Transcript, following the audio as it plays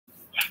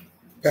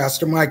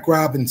Pastor Mike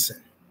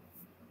Robinson.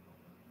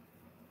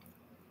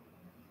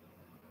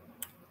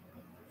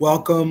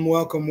 Welcome,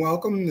 welcome,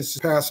 welcome. This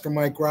is Pastor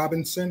Mike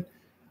Robinson.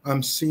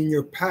 I'm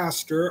senior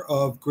pastor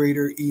of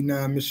Greater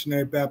Enon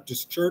Missionary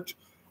Baptist Church.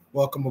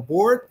 Welcome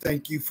aboard.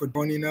 Thank you for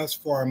joining us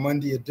for our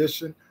Monday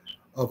edition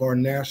of our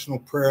National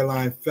Prayer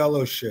Line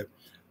Fellowship.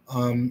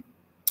 We're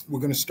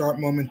going to start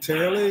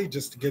momentarily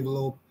just to give a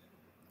little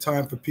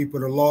time for people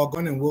to log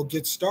on, and we'll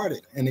get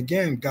started. And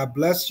again, God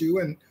bless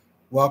you and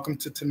welcome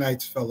to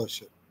tonight's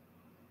fellowship.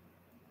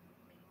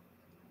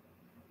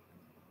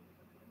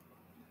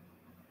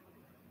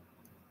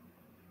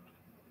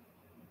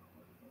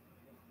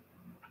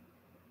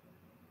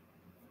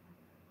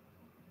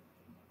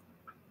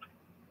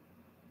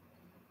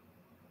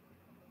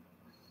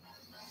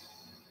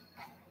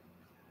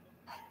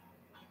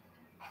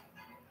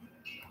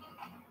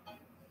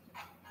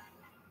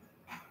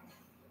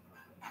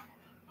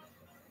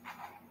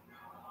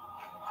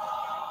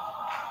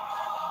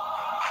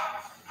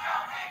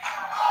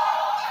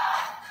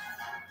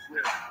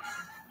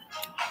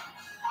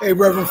 Hey,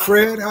 Reverend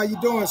Fred, how you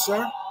doing,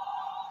 sir?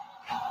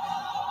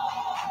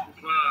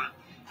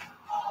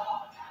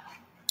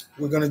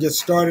 We're going to get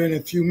started in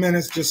a few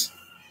minutes. Just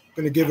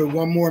going to give it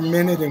one more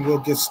minute and we'll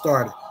get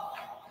started.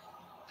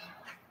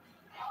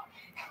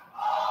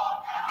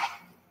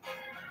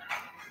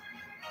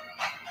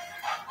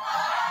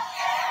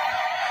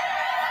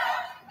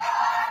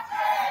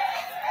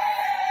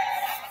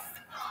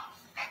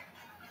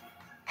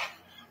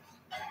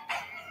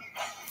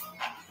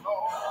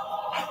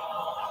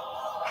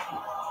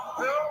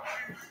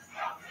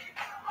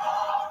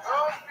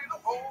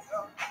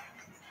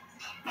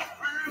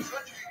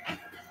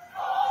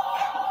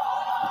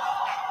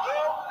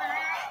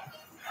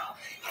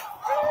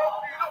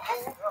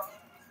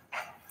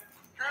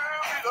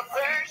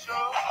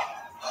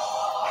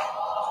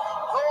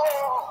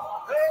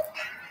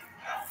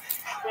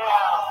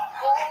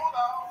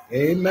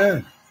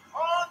 Amen.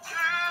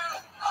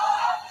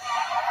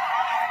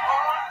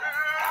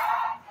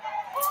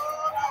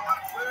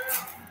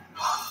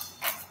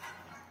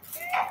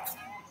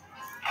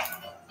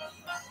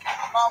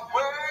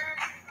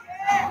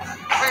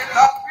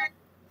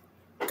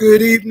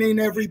 Good evening,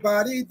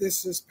 everybody.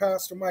 This is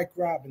Pastor Mike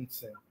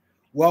Robinson.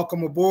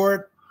 Welcome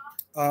aboard.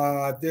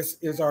 This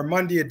is our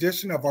Monday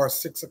edition of our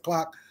 6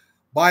 o'clock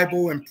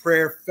Bible and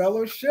Prayer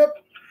Fellowship.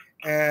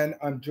 And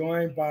I'm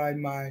joined by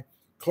my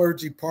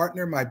clergy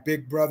partner, my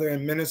big brother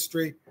in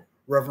ministry,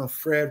 Reverend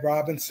Fred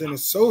Robinson,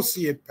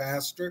 Associate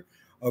Pastor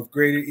of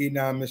Greater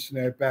Enon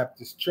Missionary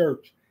Baptist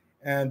Church.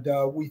 And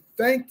we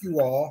thank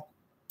you all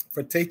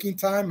for taking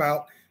time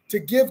out to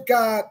give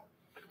God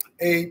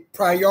a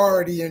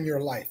priority in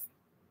your life.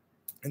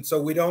 And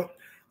so we don't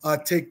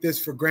take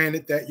this for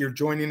granted that you're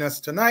joining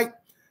us tonight.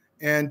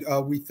 And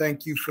we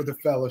thank you for the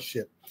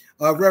fellowship.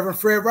 Reverend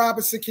Fred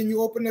Robinson, can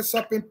you open us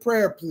up in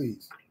prayer,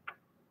 please?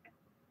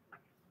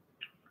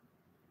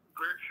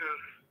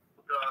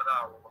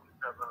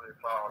 Heavenly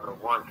Father,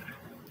 once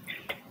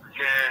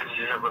again,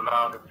 you have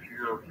allowed a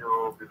few of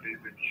your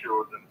believing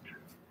children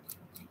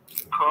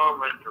to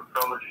come into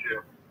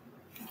fellowship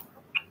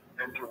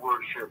and to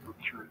worship with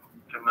you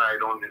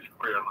tonight on this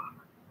prayer line.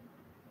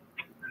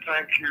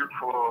 Thank you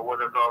for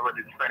what has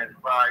already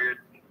transpired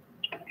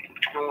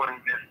during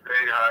this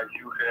day, how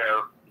you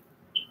have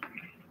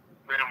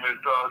been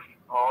with us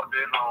all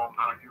day long,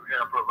 how you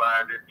have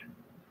provided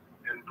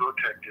and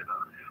protected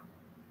us.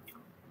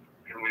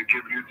 And we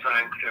give you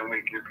thanks and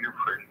we give you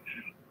praise.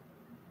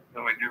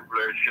 And we do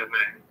bless your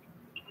name.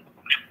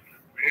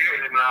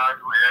 Here tonight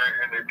we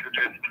are into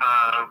this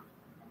time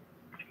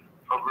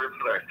of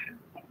reflection.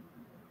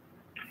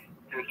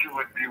 That you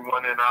would be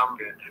one in our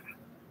midst.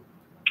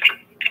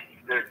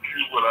 That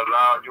you will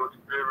allow your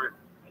spirit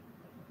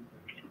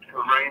to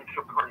reign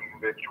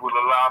supreme. That you will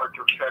allow it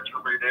to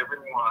saturate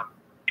everyone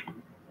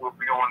who will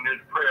be on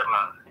this prayer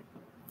line.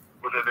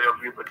 Whether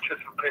they'll be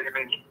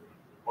participating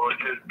or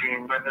just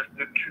being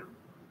ministered to.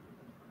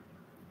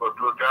 But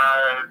to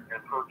guide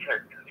and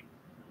protect us,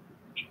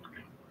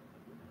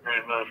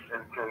 and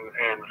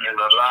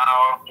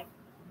allow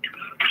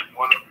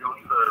one of your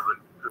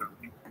servants to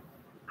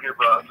give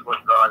us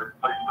what God has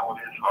placed on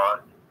his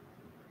heart,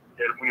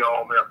 that we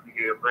all may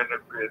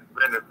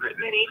benefit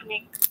Good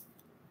evening.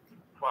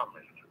 from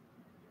it.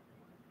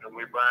 And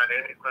we bind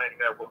anything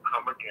that will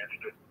come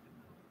against it.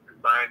 We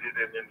bind it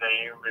in the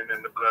name and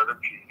in the blood of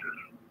Jesus.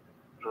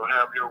 So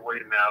have your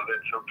way now.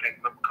 Let your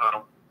kingdom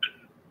come.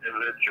 And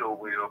let your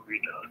will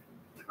be done.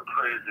 And the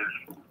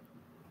praises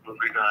will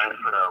be thine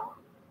forever.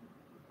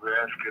 We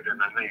ask it in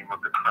the name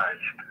of the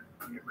Christ.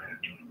 Amen.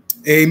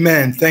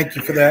 Amen. Thank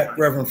you for that,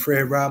 Reverend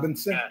Fred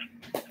Robinson.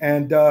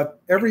 And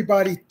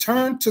everybody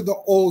turn to the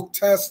Old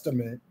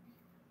Testament.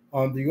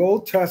 On the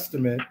Old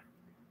Testament,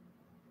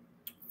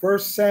 1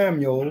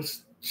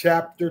 Samuel's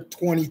chapter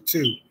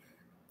 22.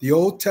 The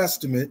Old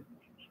Testament,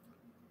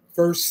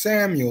 1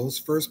 Samuel's,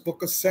 first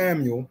book of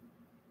Samuel,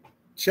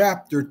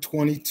 chapter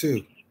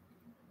 22.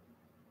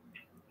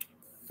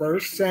 1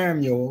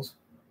 Samuel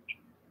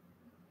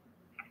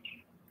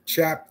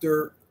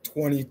chapter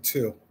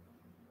 22.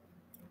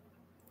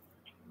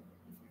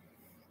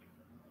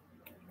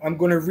 I'm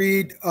going to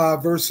read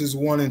verses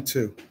 1 and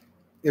 2.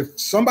 If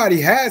somebody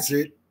has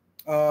it,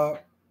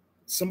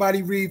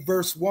 somebody read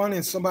verse 1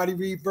 and somebody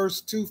read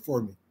verse 2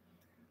 for me.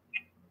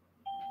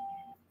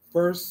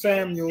 First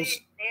Samuel's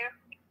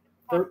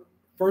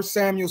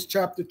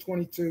chapter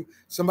 22.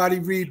 Somebody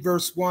read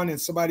verse 1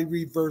 and somebody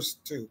read verse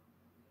 2.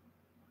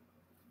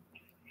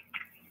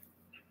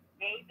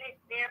 David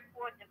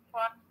therefore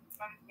departed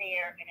from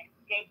there and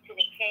escaped to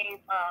the cave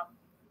of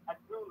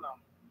Adullam.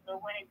 So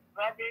when his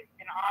brothers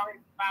and all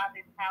his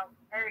father's house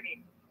heard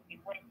it, he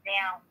went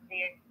down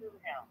there to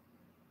him.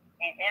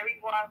 And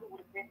everyone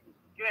who was in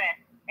distress,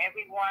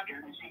 everyone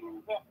who was in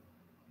sick,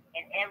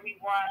 and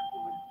everyone who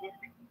was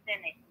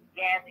discontented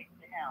gathered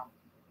to him.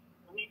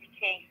 So he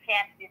became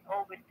captain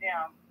over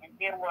them, and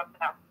there were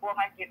about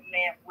 400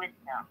 men with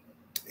him.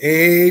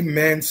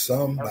 Amen,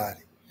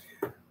 somebody.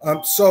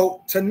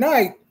 So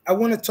tonight, I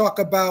want to talk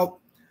about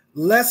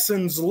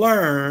lessons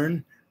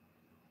learned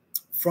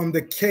from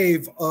the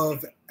cave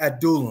of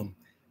Adullam.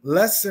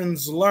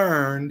 Lessons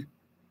learned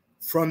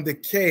from the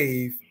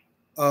cave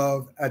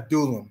of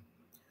Adullam.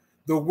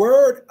 The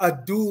word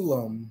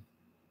Adullam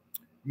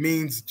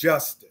means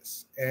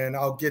justice, and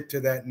I'll get to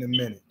that in a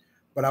minute.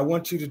 But I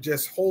want you to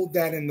just hold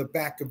that in the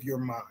back of your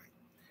mind.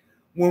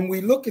 When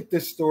we look at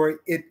this story,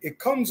 it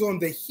comes on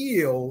the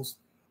heels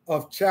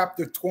of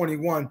chapter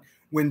 21,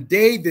 when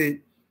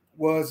David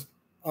was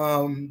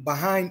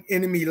behind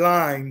enemy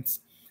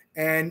lines,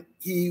 and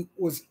he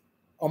was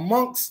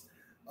amongst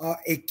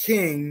a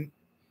king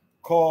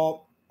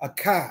called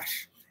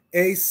Achash,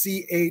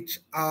 Achish,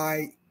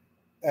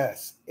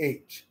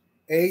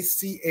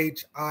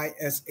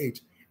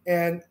 Achish.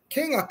 And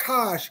King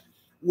Achash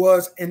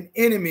was an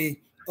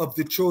enemy of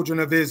the children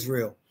of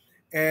Israel.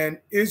 And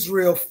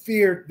Israel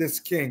feared this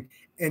king.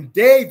 And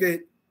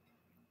David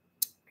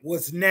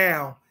was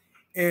now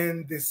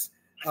in this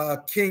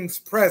king's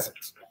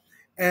presence.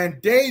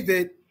 And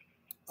David,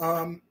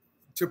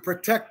 to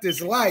protect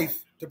his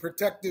life, to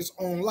protect his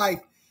own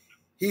life,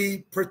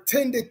 he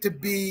pretended to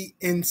be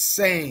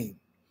insane.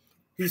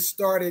 He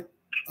started,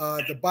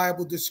 the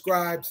Bible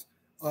describes,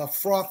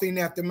 frothing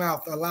at the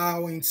mouth,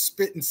 allowing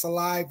spit and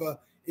saliva,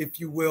 if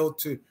you will,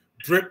 to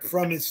drip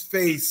from his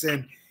face.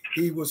 And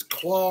he was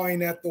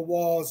clawing at the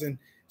walls and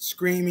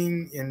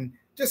screaming and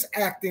just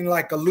acting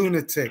like a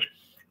lunatic.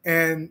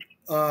 And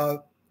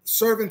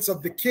servants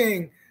of the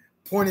king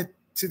pointed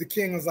to the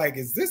king and was like,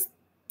 is this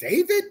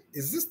David?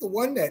 Is this the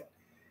one that,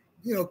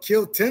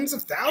 killed tens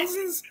of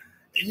thousands?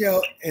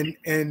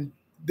 And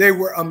they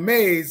were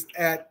amazed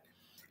at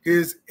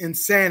his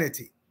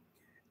insanity.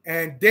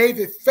 And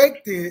David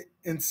faked the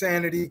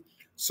insanity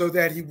so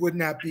that he would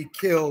not be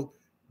killed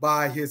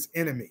by his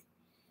enemy.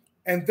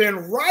 And then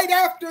right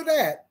after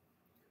that,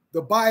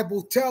 the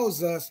Bible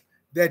tells us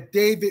that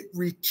David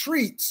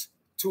retreats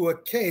to a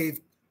cave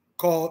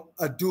called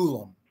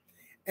Adullam.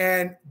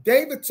 And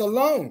David's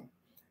alone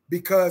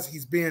because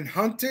he's being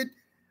hunted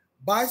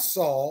by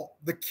Saul,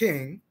 the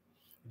king.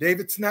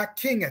 David's not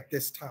king at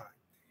this time.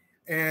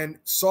 And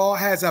Saul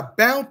has a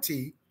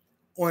bounty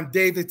on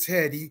David's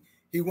head.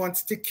 He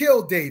wants to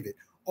kill David.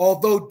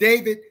 Although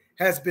David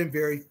has been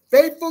very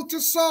faithful to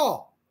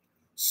Saul,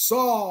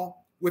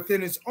 Saul,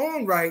 within his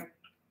own right,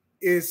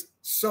 is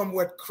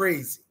somewhat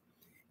crazy.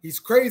 He's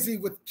crazy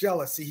with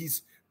jealousy.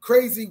 He's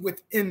crazy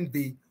with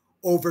envy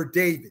over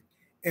David.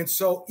 And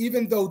so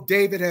even though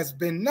David has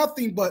been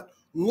nothing but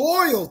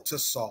loyal to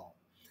Saul,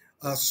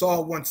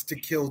 Saul wants to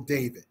kill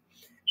David.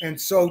 And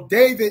so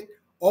David,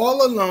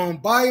 all alone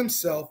by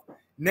himself,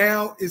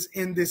 now is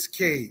in this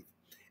cave.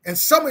 And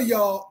some of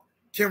y'all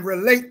can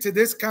relate to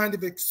this kind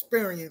of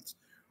experience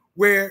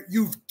where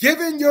you've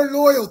given your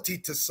loyalty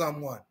to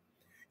someone.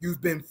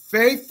 You've been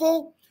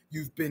faithful,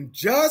 you've been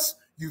just,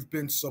 you've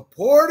been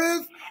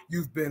supportive,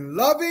 you've been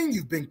loving,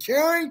 you've been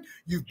caring,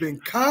 you've been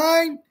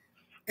kind.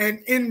 And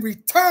in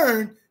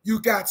return, you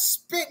got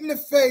spit in the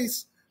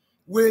face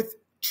with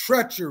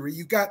treachery.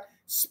 You got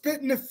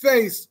spit in the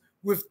face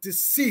with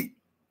deceit.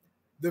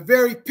 The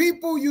very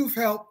people you've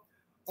helped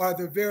are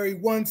the very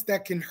ones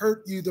that can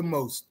hurt you the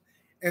most.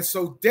 And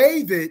so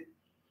David,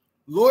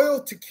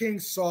 loyal to King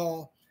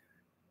Saul,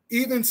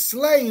 even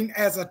slain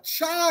as a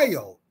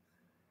child,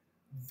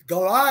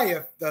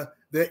 Goliath,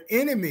 the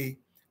enemy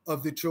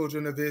of the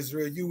children of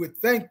Israel, you would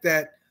think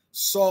that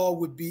Saul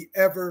would be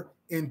ever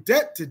in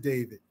debt to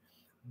David.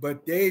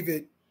 But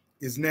David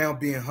is now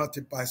being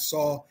hunted by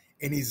Saul,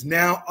 and he's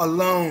now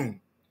alone.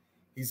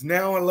 He's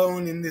now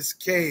alone in this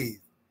cave.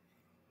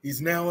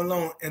 He's now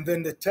alone. And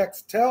then the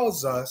text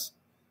tells us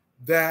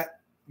that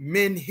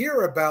men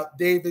hear about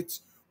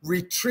David's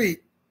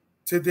retreat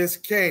to this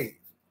cave.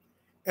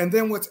 And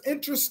then what's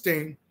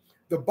interesting,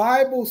 the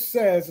Bible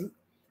says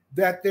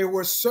that there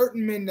were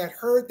certain men that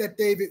heard that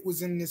David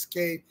was in this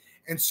cave.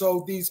 And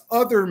so these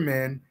other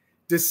men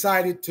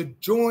decided to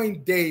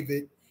join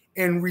David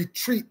and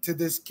retreat to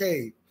this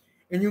cave.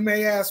 And you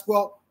may ask,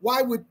 well,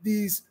 why would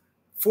these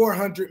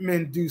 400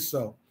 men do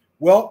so?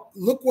 Well,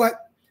 look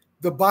what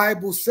the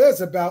Bible says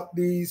about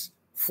these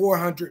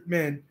 400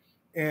 men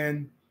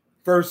in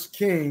 1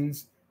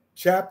 Kings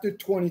chapter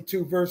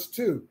 22, verse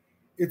 2.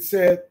 it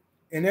said,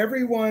 and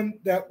everyone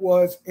that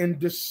was in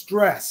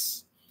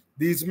distress.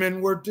 These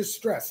men were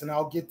distressed, and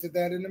I'll get to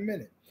that in a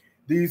minute.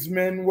 These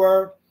men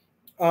were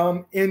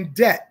in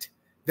debt.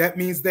 That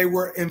means they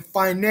were in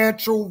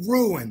financial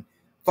ruin.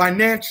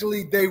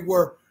 Financially, they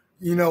were,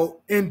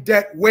 in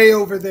debt way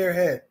over their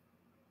head.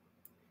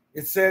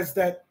 It says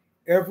that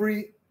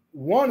every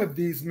one of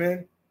these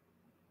men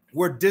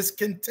were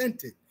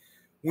discontented.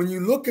 When you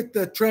look at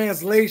the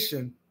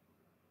translation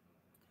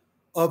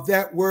of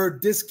that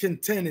word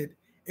discontented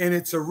in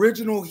its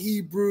original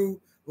Hebrew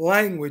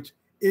language,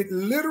 it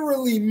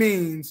literally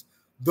means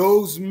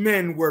those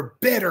men were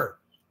bitter.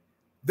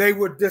 They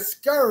were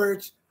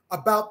discouraged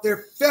about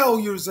their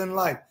failures in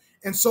life.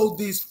 And so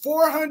these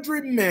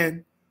 400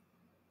 men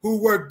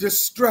who were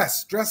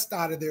distressed, stressed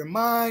out of their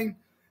mind,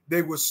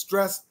 they were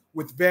stressed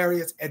with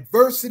various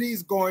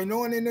adversities going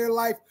on in their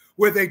life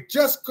where they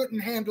just couldn't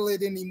handle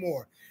it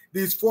anymore.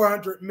 These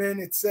 400 men,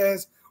 it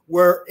says,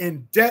 were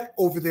in debt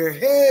over their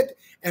head.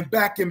 And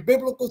back in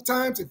biblical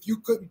times, if you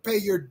couldn't pay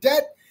your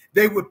debt,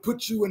 they would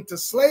put you into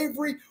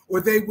slavery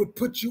or they would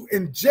put you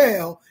in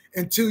jail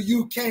until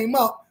you came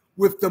up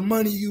with the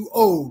money you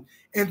owed.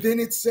 And then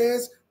it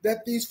says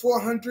that these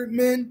 400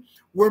 men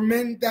were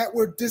men that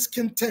were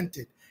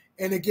discontented.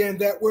 And again,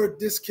 that word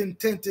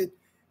discontented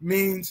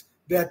means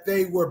that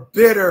they were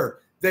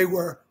bitter. They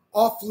were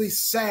awfully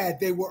sad.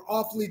 They were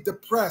awfully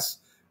depressed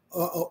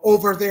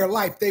over their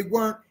life. They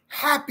weren't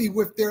happy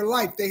with their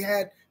life. They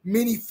had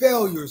many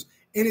failures.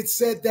 And it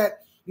said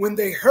that when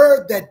they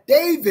heard that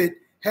David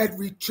had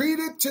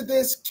retreated to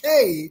this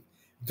cave,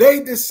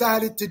 they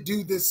decided to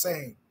do the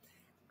same.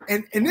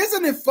 And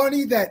isn't it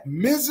funny that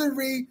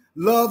misery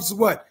loves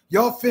what?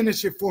 Y'all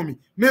finish it for me.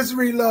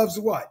 Misery loves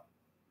what?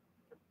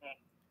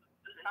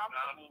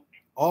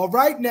 All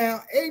right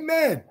now.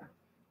 Amen.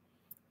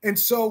 And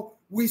so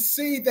we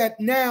see that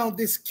now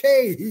this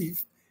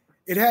cave,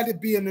 it had to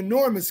be an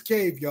enormous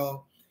cave,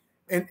 y'all.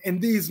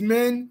 And these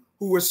men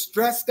who were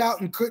stressed out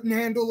and couldn't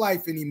handle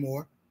life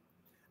anymore,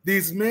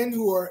 these men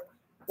who are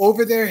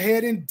over their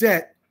head in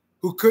debt,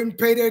 who couldn't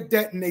pay their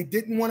debt and they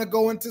didn't want to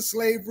go into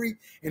slavery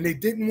and they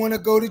didn't want to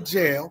go to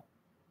jail,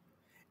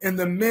 and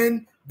the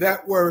men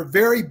that were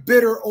very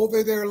bitter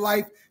over their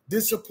life,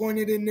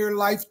 disappointed in their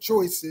life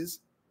choices,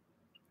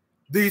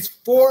 these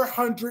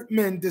 400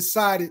 men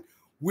decided,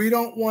 we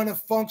don't want to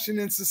function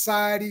in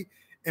society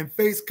and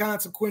face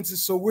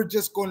consequences, so we're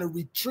just going to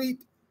retreat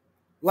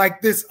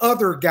like this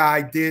other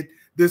guy did,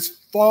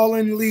 this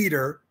fallen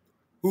leader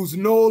who's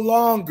no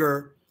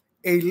longer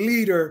a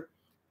leader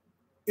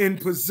in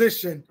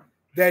position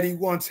that he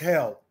once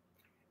held.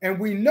 And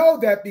we know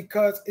that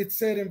because it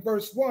said in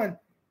verse 1,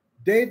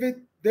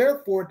 David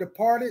therefore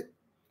departed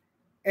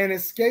and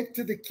escaped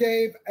to the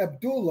cave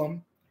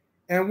Adullam,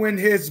 and when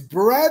his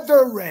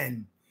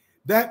brethren,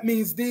 that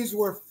means these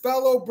were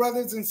fellow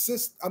brothers and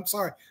sisters,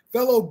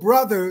 fellow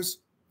brothers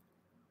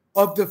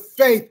of the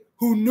faith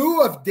who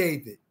knew of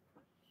David.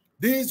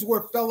 These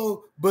were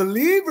fellow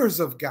believers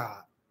of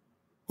God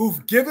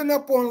who've given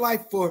up on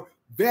life for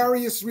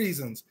various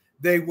reasons.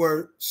 They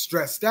were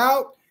stressed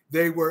out,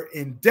 they were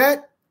in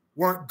debt,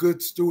 weren't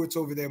good stewards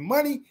over their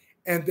money,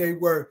 and they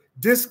were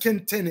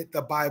discontented,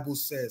 the Bible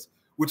says,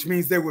 which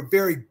means they were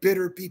very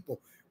bitter people,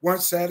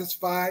 weren't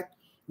satisfied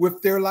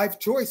with their life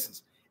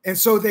choices. And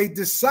so they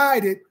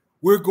decided,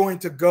 we're going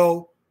to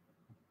go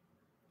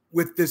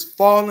with this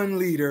fallen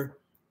leader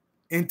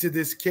into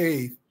this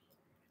cave.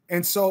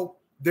 And so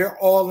they're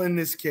all in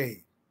this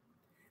cave.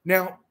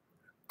 Now,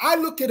 I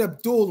look at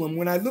Adullam,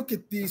 when I look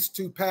at these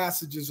two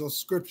passages of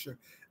scripture,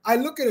 I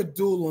look at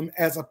Adullam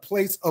as a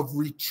place of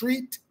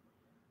retreat,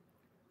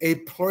 a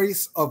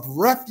place of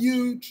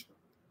refuge,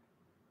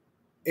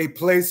 a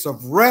place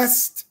of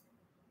rest,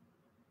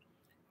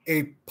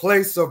 a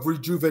place of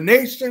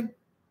rejuvenation,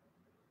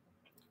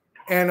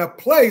 and a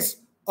place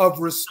of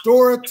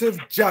restorative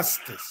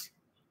justice.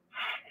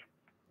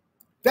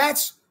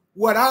 That's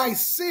what I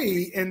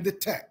see in the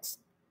text.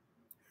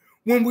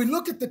 When we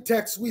look at the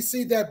text, we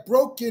see that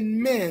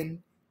broken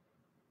men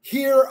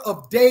hear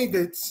of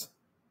David's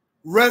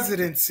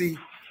residency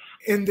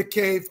in the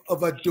cave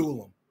of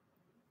Adullam,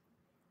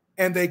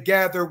 and they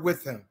gather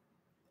with him.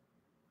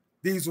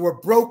 These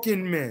were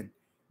broken men,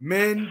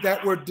 men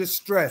that were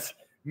distressed,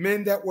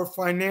 men that were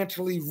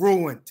financially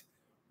ruined,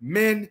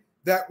 men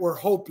that were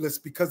hopeless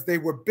because they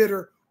were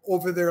bitter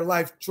over their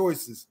life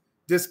choices,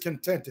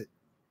 discontented.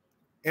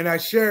 And I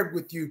shared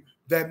with you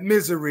that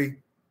misery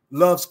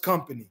loves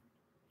company.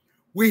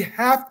 We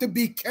have to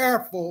be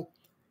careful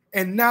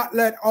and not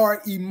let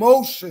our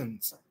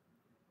emotions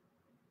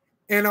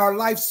and our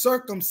life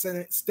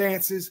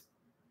circumstances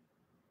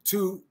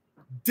to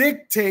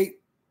dictate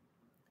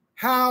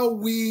how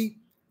we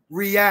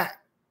react.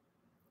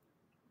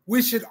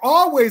 We should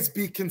always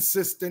be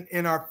consistent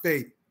in our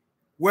faith.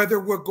 Whether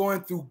we're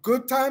going through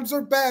good times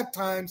or bad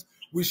times,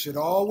 we should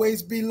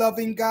always be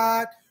loving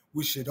God.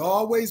 We should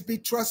always be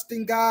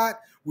trusting God.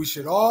 We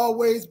should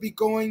always be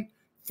going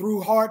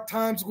through hard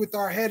times with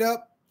our head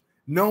up,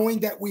 knowing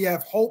that we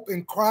have hope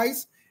in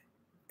Christ,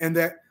 and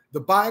that the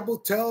Bible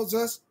tells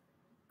us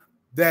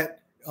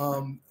that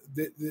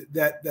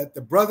that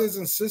the brothers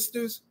and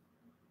sisters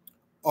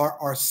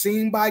are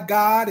seen by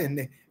God,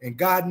 and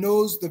God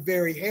knows the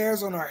very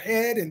hairs on our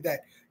head, and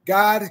that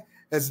God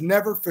has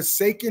never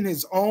forsaken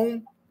his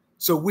own,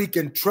 so we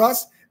can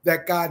trust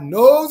that God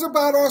knows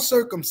about our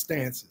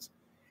circumstances,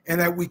 and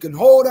that we can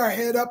hold our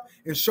head up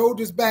and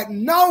shoulders back,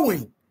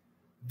 knowing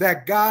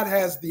that God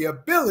has the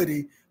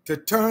ability to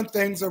turn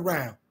things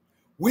around.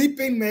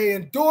 Weeping may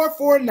endure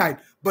for a night,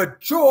 but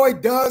joy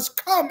does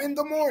come in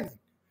the morning.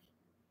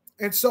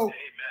 And so,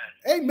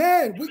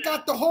 amen, we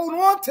got to hold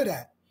on to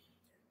that.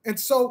 And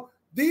so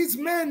these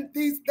men,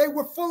 they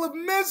were full of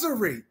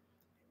misery.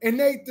 And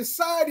they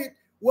decided,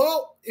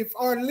 well, if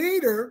our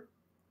leader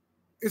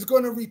is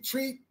going to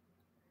retreat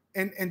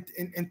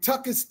and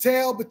tuck his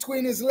tail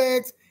between his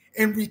legs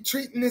and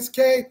retreat in his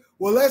cave,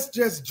 well, let's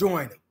just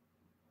join him.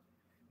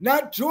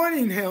 Not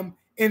joining him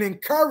in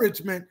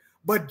encouragement,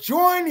 but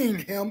joining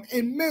him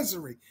in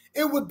misery.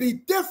 It would be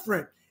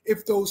different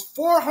if those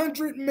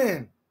 400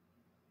 men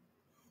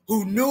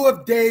who knew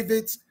of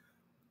David's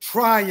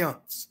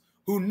triumphs,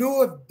 who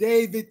knew of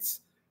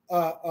David's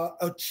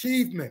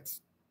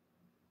achievements,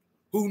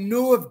 who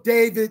knew of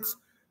David's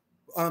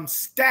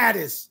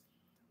status,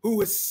 who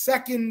was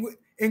second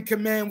in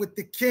command with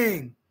the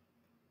king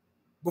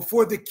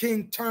before the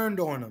king turned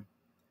on him.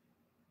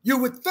 You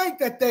would think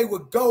that they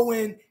would go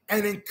in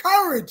and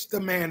encourage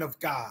the man of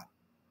God.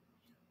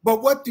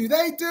 But what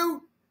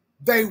do?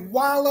 They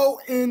wallow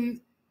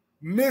in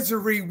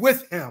misery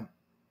with him.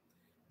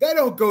 They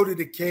don't go to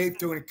the cave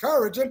to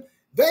encourage him.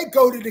 They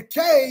go to the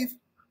cave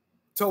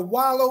to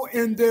wallow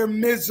in their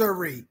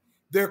misery,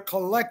 their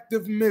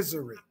collective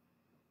misery.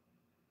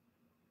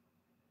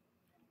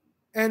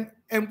 And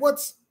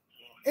what's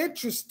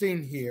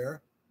interesting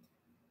here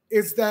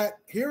is that,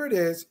 here it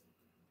is,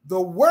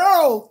 the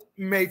world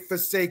may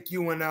forsake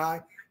you and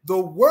I. The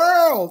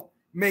world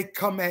may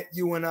come at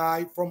you and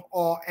I from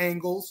all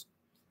angles.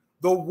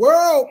 The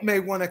world may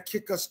want to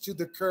kick us to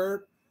the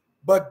curb,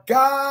 but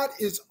God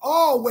is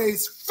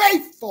always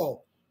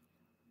faithful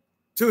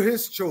to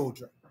his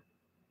children.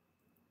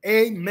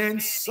 Amen,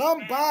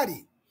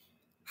 somebody.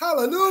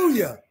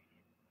 Hallelujah.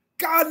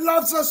 God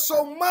loves us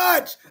so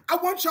much. I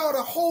want y'all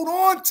to hold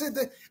on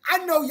to I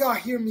know y'all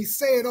hear me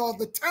say it all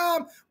the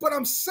time, but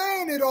I'm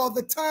saying it all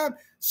the time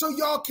so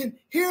y'all can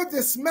hear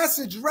this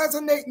message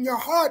resonate in your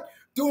heart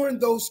during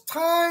those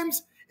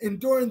times and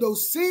during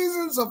those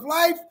seasons of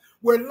life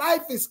where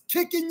life is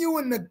kicking you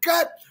in the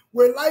gut,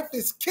 where life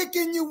is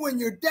kicking you when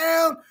you're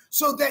down,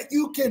 so that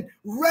you can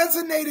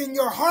resonate in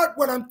your heart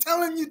what I'm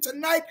telling you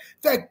tonight,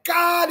 that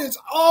God is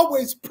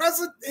always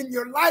present in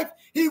your life.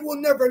 He will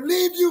never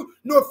leave you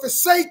nor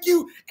forsake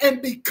you.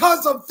 And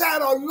because of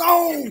that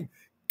alone,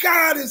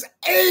 God is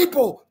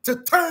able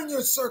to turn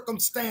your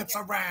circumstance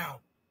around.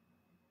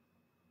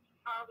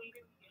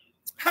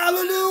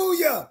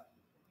 Hallelujah.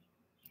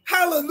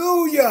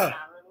 Hallelujah.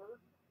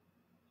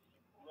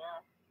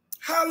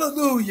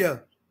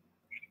 Hallelujah.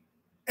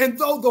 And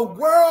though the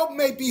world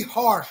may be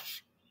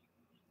harsh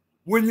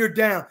when you're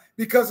down,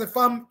 because if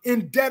I'm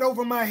in debt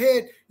over my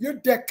head, your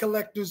debt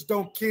collectors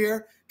don't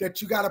care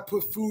that you got to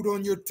put food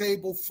on your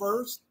table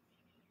first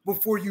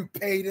before you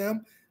pay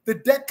them. The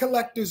debt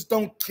collectors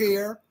don't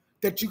care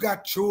that you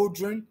got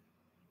children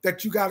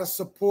that you got to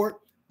support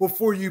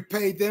before you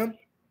pay them.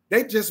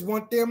 They just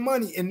want their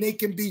money, and they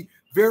can be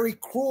very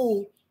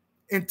cruel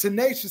and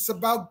tenacious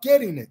about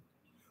getting it.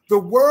 The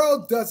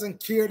world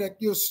doesn't care that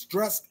you're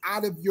stressed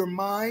out of your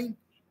mind,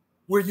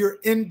 where you're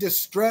in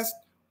distress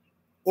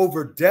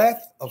over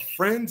death of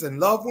friends and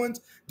loved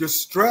ones,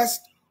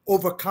 distressed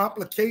over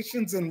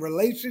complications in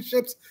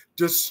relationships,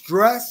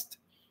 distressed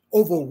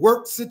over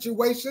work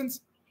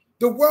situations.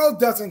 The world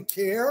doesn't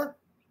care.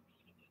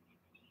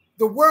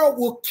 The world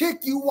will kick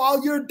you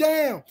while you're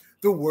down.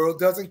 The world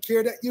doesn't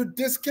care that you're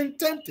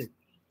discontented.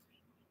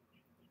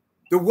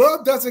 The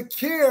world doesn't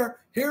care,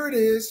 here it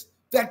is,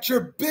 that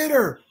you're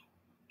bitter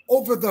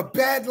over the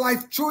bad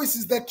life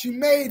choices that you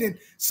made. And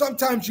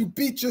sometimes you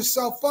beat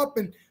yourself up,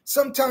 and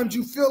sometimes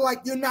you feel like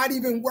you're not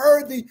even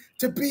worthy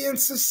to be in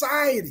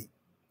society,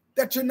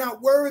 that you're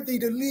not worthy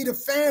to lead a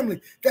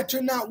family, that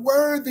you're not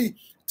worthy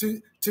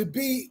to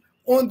be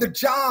on the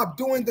job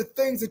doing the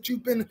things that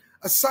you've been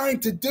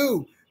assigned to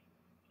do,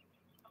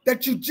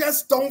 that you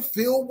just don't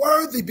feel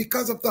worthy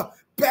because of the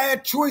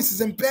bad choices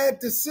and bad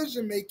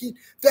decision making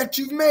that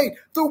you've made.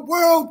 The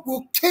world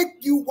will kick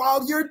you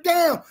while you're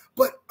down.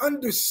 But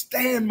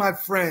understand, my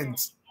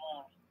friends,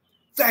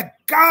 that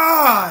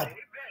God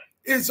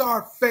is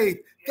our faith,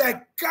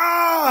 that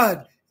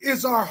God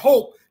is our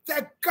hope,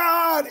 that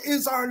God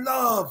is our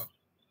love.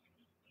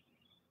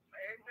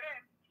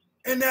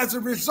 And as a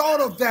result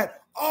of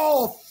that,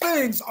 all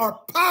things are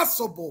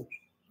possible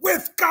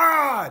with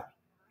God.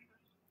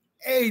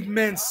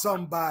 Amen,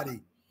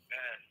 somebody.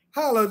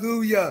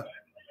 Hallelujah.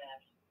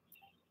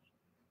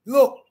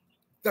 Look,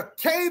 the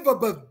cave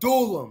of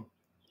Adullam,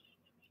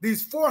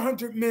 these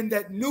 400 men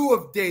that knew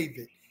of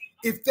David,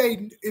 if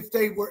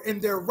they were in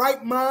their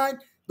right mind,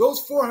 those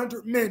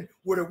 400 men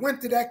would have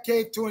went to that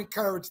cave to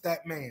encourage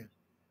that man.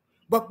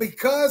 But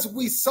because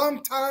we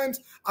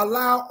sometimes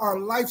allow our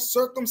life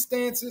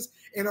circumstances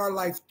and our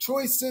life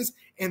choices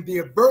and the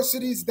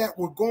adversities that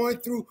we're going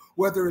through,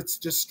 whether it's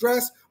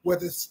distress,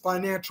 whether it's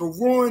financial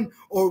ruin,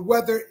 or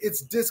whether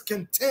it's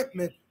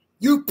discontentment,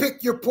 you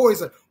pick your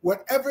poison.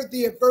 Whatever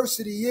the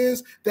adversity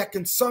is that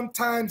can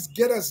sometimes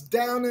get us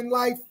down in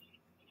life,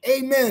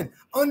 amen.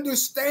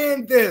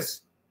 Understand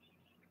this,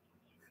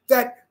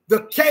 that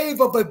the cave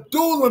of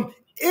Adullam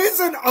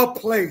isn't a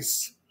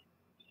place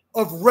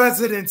of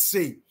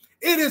residency.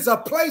 It is a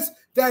place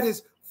that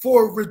is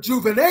for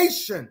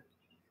rejuvenation.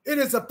 It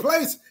is a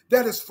place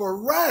that is for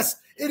rest.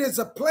 It is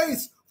a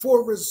place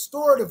for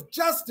restorative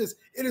justice.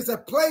 It is a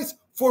place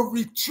for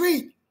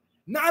retreat,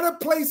 not a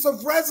place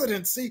of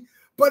residency,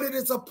 but it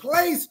is a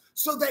place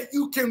so that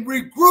you can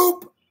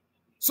regroup,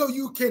 so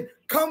you can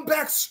come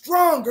back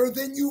stronger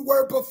than you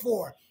were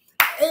before.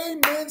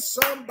 Amen,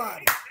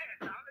 somebody.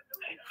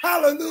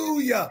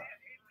 Hallelujah.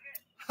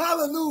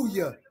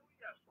 Hallelujah.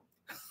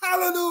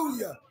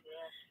 Hallelujah.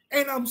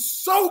 And I'm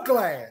so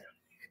glad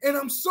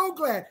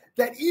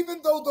that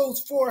even though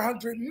those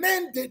 400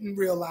 men didn't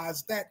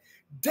realize that,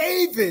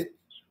 David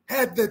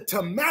had the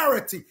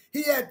temerity,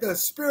 he had the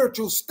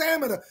spiritual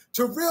stamina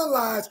to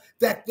realize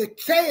that the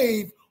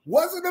cave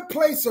wasn't a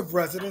place of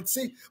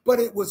residency, but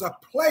it was a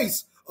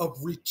place of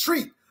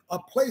retreat, a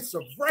place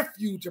of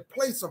refuge, a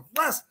place of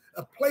rest,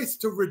 a place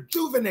to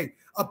rejuvenate,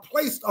 a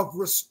place of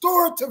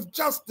restorative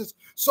justice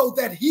so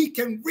that he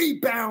can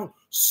rebound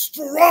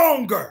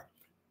stronger.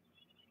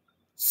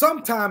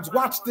 Sometimes,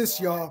 watch this,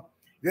 y'all.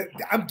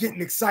 I'm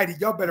getting excited.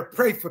 Y'all better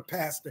pray for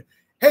Pastor.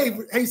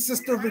 Hey,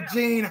 Sister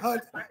Regina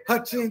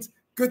Hutchins,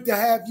 good to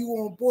have you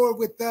on board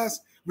with us.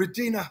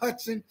 Regina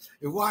Hutchins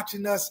is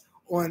watching us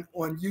on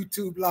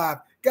YouTube Live.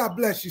 God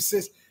bless you,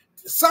 sis.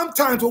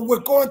 Sometimes when we're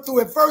going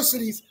through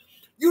adversities,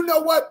 you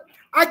know what?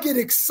 I get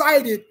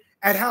excited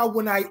at how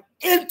when I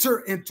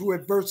enter into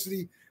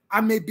adversity, I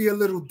may be a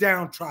little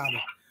downtrodden.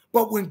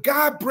 But when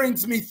God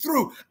brings me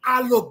through,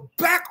 I look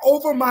back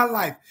over my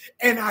life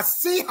and I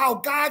see how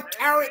God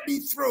carried me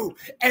through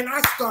and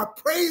I start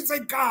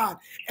praising God.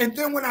 And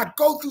then when I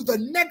go through the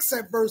next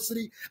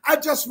adversity, I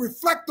just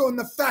reflect on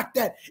the fact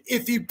that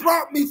if he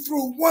brought me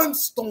through one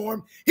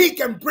storm, he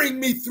can bring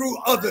me through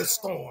other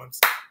storms.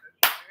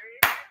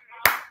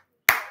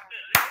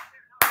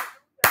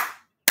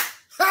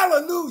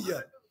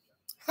 Hallelujah.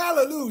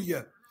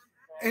 Hallelujah.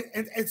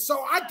 And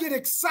so I get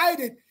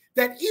excited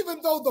that even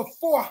though the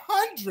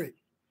 400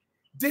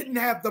 didn't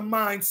have the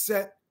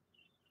mindset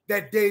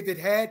that David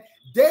had,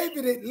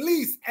 David, at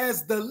least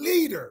as the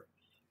leader,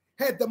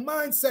 had the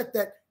mindset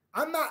that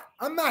I'm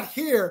not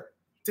here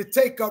to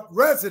take up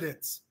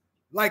residence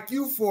like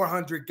you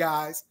 400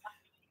 guys.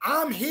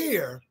 I'm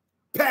here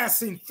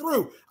passing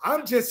through.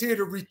 I'm just here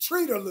to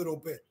retreat a little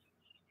bit,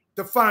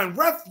 to find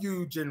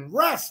refuge and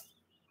rest,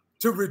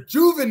 to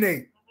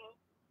rejuvenate,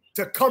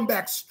 to come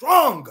back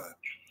stronger.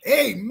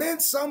 Amen,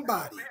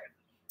 somebody.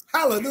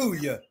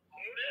 Hallelujah.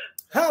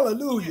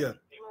 Hallelujah.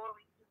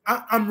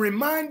 I'm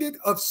reminded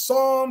of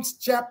Psalms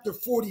chapter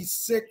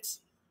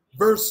 46,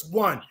 verse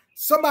 1.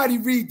 Somebody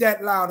read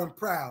that loud and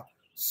proud.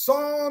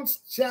 Psalms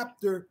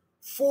chapter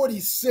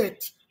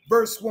 46,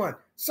 verse 1.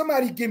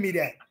 Somebody give me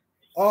that.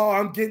 Oh,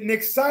 I'm getting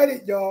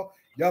excited, y'all.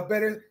 Y'all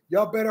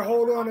better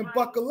hold on and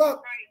buckle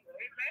up.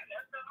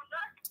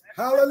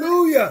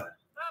 Hallelujah.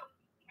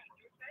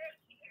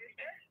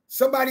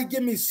 Somebody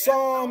give me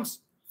Psalms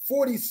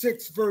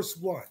 46, verse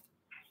 1.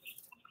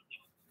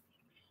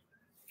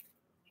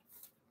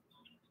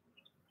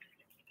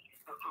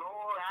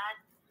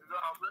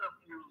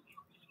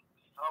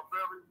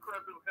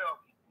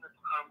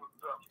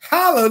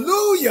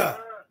 Hallelujah.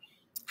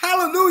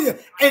 Hallelujah.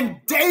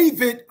 And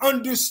David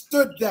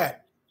understood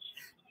that.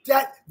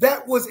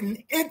 That was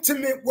an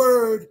intimate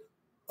word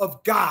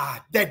of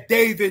God that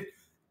David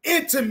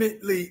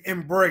intimately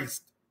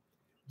embraced.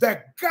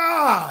 That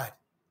God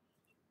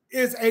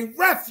is a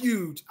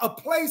refuge, a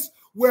place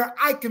where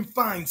I can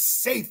find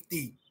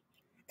safety.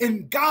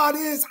 And God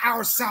is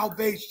our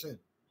salvation.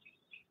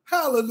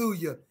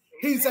 Hallelujah.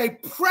 He's a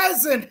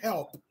present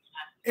help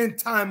in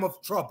time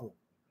of trouble.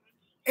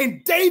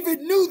 And David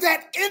knew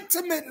that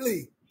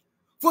intimately.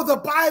 For the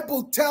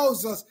Bible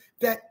tells us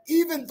that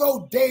even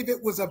though David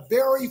was a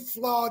very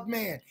flawed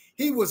man,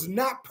 he was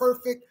not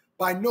perfect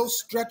by no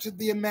stretch of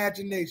the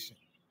imagination.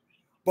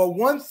 But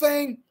one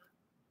thing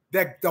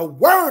that the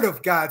word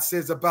of God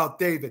says about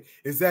David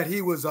is that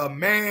he was a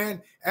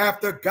man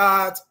after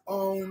God's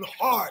own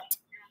heart.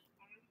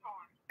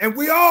 And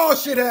we all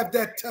should have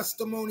that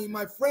testimony,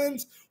 my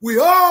friends. We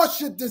all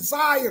should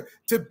desire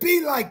to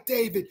be like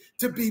David,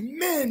 to be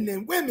men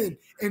and women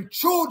and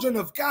children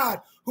of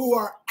God who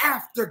are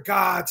after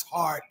God's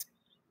heart.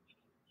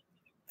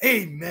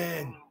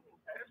 Amen.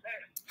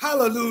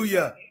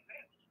 Hallelujah.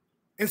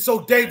 And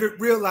so David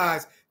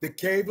realized the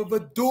cave of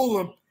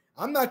Adullam,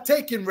 I'm not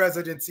taking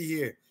residency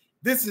here.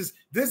 This is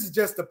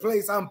just a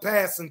place I'm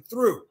passing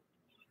through.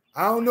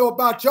 I don't know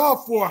about y'all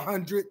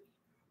 400,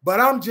 but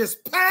I'm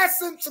just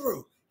passing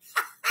through.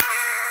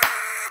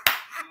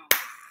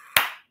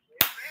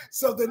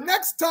 So the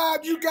next time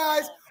you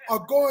guys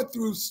are going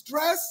through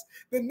stress,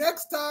 the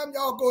next time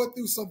y'all going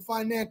through some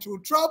financial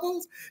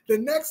troubles, the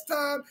next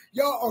time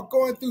y'all are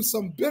going through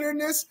some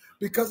bitterness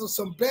because of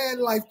some bad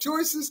life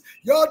choices,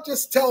 y'all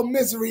just tell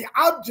misery,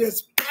 I'm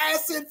just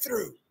passing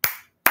through.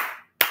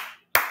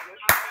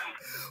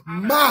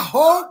 My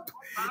hope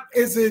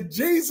is in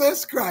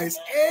Jesus Christ.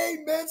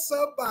 Amen,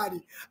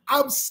 somebody.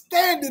 I'm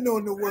standing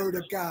on the word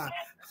of God.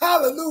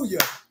 Hallelujah.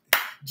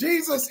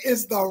 Jesus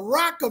is the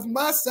rock of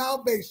my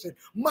salvation,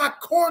 my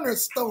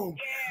cornerstone,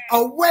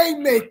 a way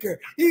maker.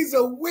 He's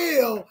a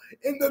wheel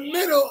in the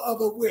middle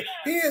of a wheel.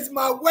 He is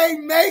my way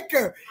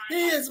maker.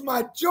 He is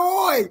my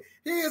joy.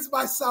 He is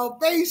my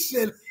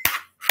salvation.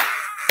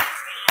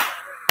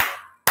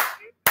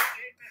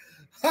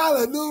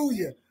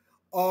 Hallelujah.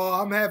 Oh,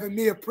 I'm having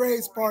me a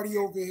praise party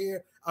over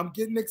here. I'm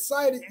getting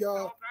excited,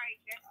 y'all.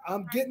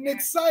 I'm getting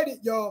excited,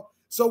 y'all.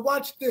 So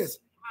watch this.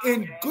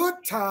 In good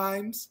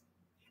times,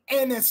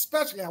 and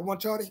especially, I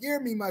want y'all to hear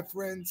me, my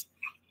friends,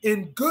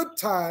 in good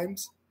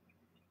times,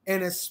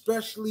 and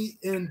especially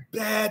in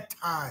bad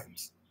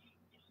times,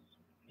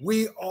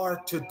 we are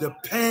to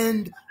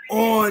depend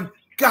on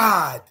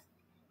God.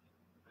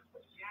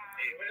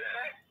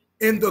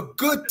 In the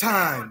good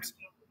times,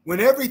 when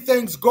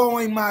everything's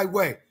going my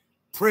way,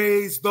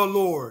 praise the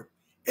Lord.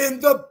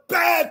 In the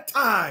bad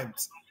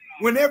times,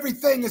 when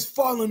everything is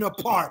falling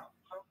apart,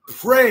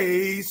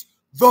 praise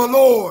the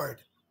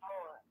Lord.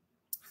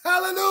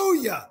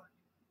 Hallelujah.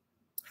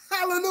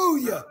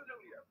 Hallelujah.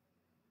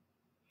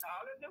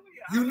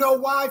 You know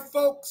why,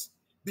 folks?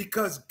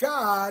 Because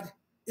God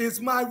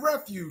is my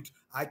refuge.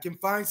 I can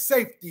find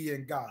safety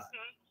in God.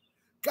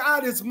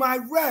 God is my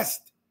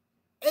rest.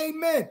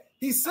 Amen.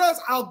 He says,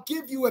 I'll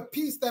give you a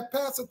peace that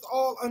passeth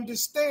all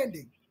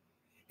understanding.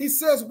 He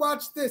says,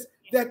 watch this,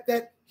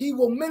 that he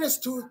will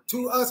minister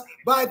to us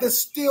by the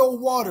still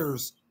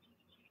waters.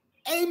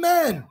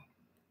 Amen.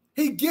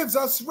 He gives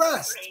us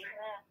rest.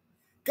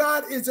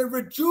 God is a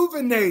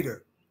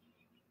rejuvenator.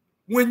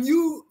 When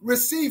you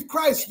receive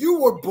Christ, you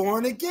were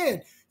born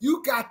again.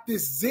 You got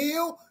this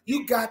zeal.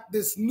 You got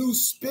this new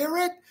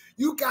spirit.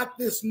 You got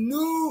this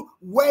new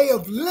way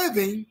of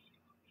living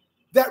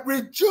that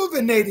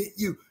rejuvenated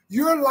you.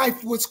 Your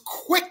life was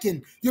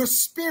quickened. Your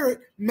spirit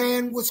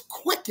man was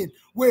quickened.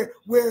 Where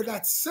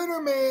that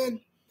sinner man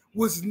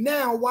was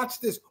now,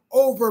 watch this,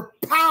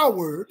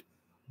 overpowered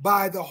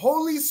by the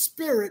Holy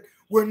Spirit,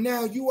 where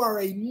now you are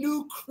a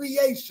new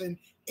creation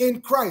in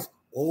Christ.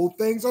 Old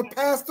things are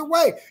passed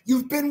away.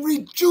 You've been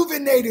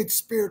rejuvenated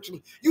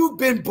spiritually. You've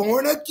been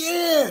born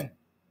again.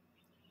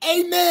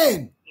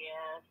 Amen.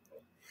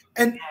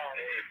 And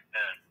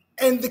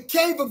the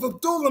cave of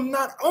Adullam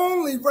not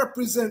only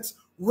represents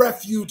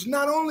refuge,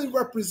 not only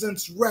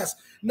represents rest,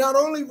 not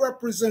only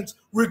represents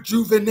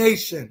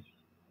rejuvenation,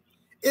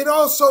 it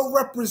also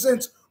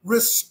represents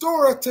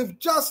restorative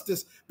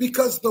justice,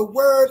 because the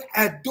word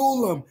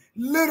Adullam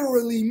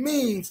literally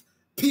means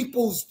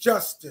people's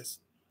justice.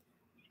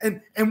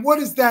 And what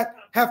does that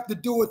have to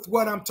do with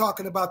what I'm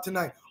talking about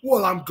tonight?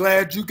 Well, I'm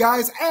glad you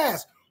guys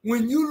asked.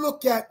 When you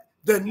look at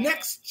the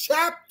next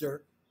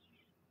chapter,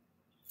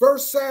 1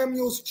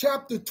 Samuel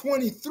chapter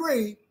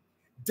 23,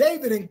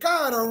 David and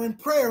God are in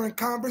prayer and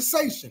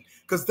conversation,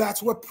 because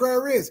that's what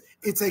prayer is.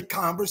 It's a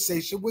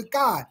conversation with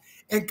God.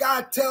 And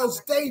God tells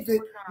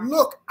David,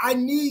 look, I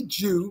need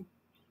you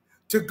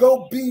to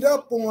go beat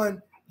up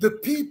on the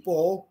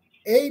people,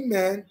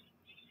 amen,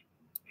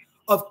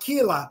 of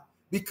Keilah,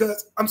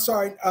 because, I'm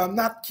sorry,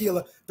 not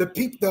Keilah,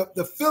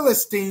 the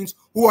Philistines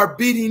who are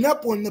beating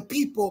up on the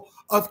people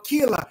of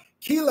Keilah.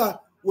 Keilah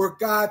were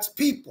God's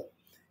people.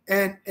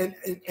 But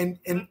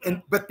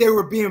they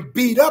were being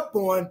beat up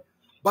on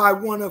by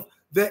one of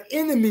the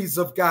enemies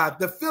of God,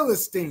 the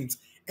Philistines.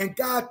 And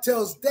God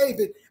tells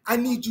David, I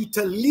need you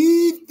to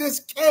leave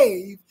this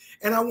cave,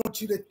 and I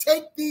want you to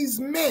take these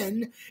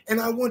men, and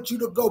I want you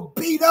to go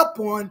beat up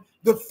on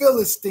the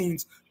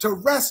Philistines to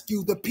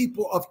rescue the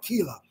people of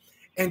Keilah.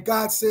 And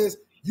God says,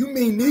 you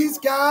mean these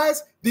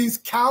guys, these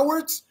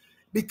cowards?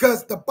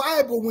 Because the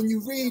Bible, when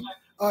you read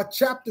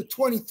chapter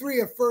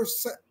 23 of 1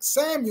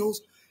 Samuel,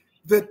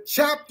 the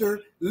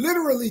chapter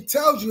literally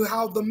tells you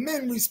how the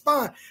men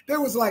respond. They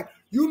was like,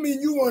 you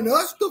mean you want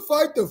us to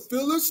fight the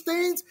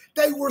Philistines?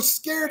 They were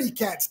scaredy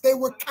cats. They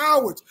were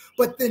cowards.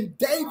 But then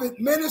David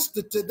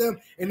ministered to them,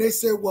 and they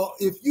said, well,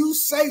 if you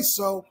say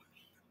so,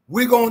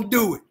 we're going to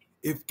do it.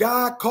 If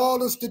God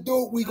called us to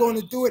do it, we're going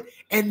to do it.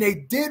 And they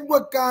did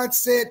what God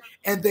said,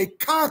 and they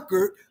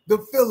conquered the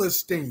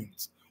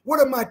Philistines.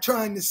 What am I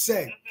trying to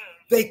say?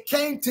 They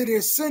came to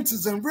their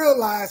senses and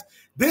realized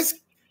this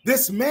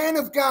man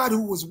of God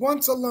who was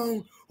once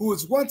alone, who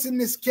was once in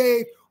this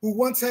cave, who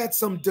once had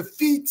some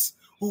defeats,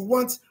 who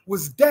once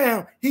was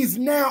down, he's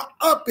now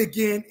up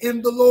again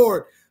in the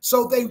Lord.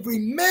 So they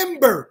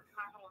remember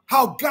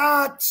how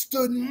God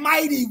stood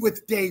mighty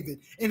with David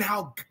and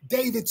how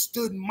David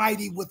stood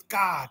mighty with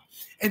God.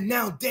 And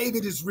now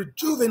David is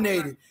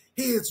rejuvenated.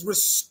 He is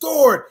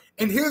restored.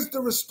 And here's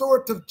the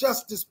restorative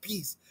justice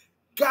piece.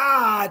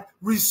 God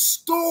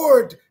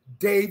restored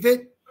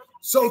David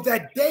so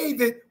that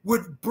David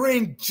would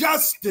bring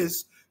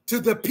justice to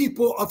the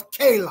people of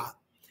Keilah.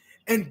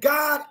 And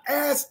God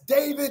asked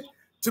David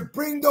to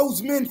bring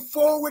those men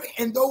forward,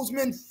 and those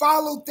men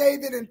followed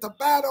David into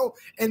battle,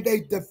 and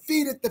they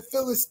defeated the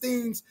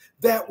Philistines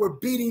that were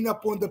beating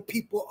up on the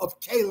people of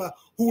Keilah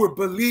who were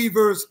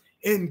believers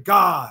in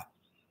God.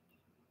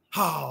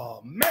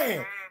 Oh,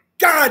 man,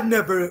 God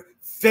never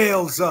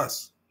fails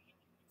us.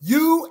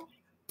 You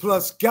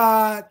plus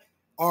God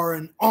are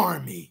an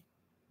army.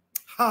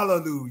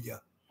 Hallelujah.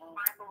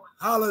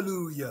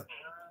 Hallelujah.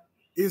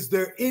 Is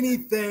there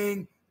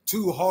anything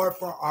too hard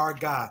for our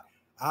God?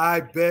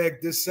 I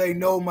beg to say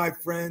no, my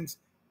friends.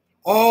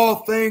 All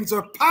things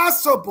are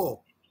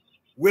possible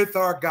with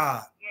our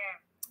God.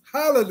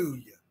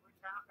 Hallelujah.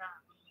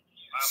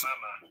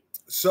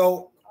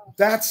 So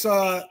that's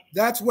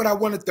what I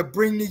wanted to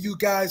bring to you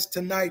guys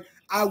tonight.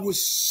 I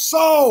was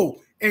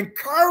so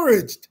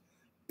encouraged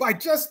by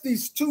just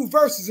these two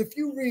verses. If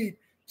you read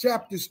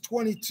chapters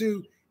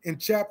 22 and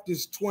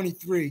chapters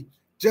 23,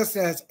 just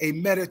as a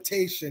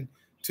meditation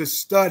to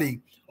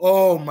study,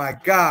 oh my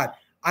God,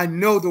 I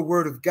know the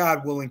word of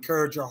God will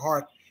encourage your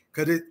heart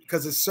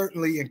because it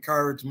certainly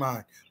encouraged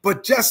mine.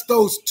 But just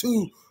those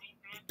two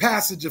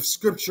passages of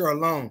scripture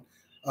alone,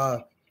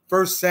 1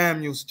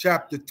 Samuel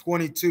chapter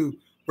 22,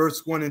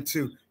 verse 1 and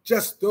 2,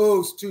 just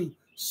those two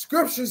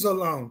scriptures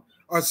alone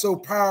are so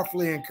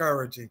powerfully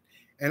encouraging.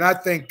 And I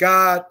thank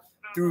God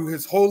through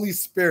his Holy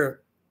Spirit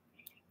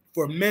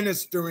for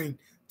ministering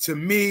to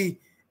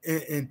me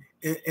in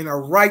a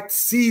right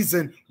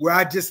season where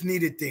I just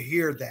needed to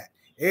hear that.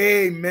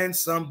 Amen,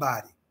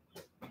 somebody.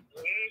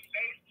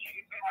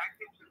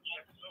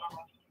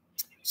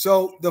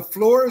 So the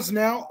floor is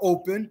now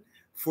open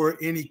for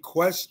any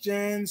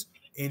questions,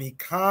 any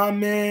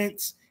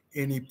comments,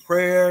 any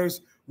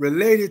prayers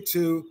related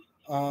to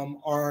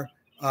our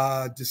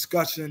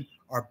discussion,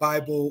 our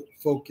Bible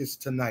focus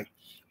tonight.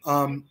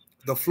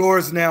 The floor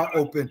is now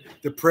open.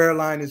 The prayer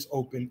line is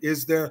open.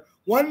 Is there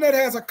one that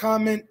has a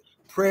comment,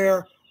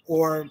 prayer,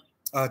 or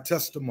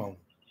testimony?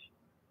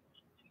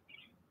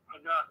 I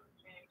got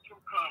 2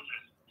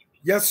 comments.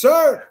 Yes,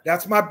 sir.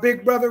 That's my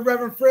big brother,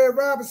 Reverend Fred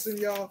Robinson,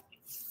 y'all.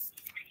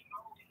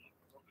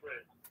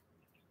 Okay.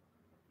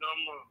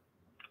 Number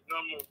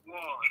 1.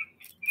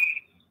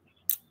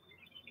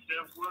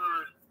 That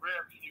word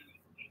refuge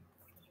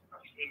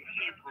in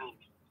Hebrew,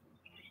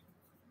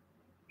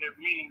 it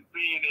means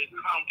being a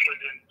comfort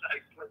in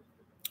tight places.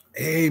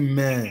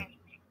 Amen.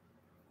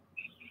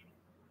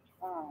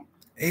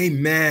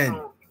 Amen.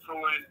 So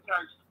in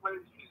tight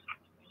places,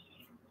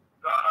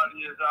 God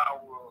is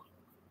our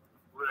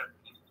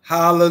refuge.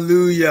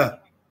 Hallelujah.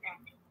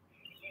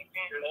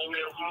 And where we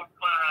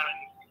find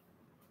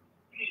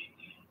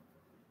peace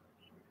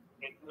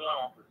and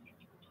comfort.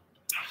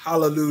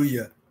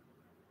 Hallelujah.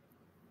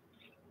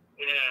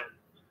 And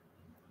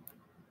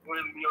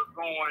when we are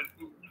going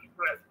through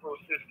stressful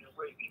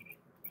situations,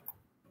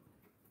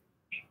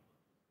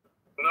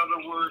 in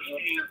other words, he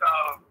is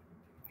our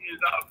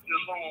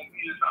shalom,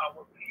 he is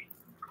our peace.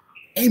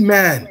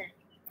 Amen.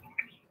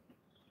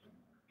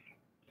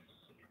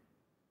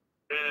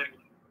 And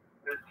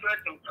the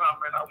second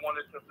comment I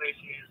wanted to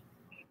make is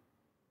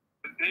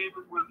that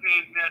David was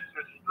in that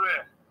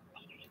distress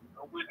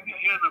with the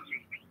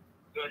enemy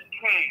that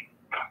came,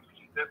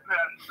 that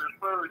Pastor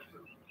referred to.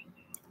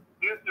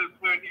 This is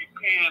when he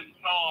penned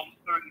Psalm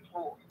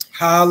 34.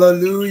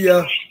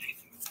 Hallelujah.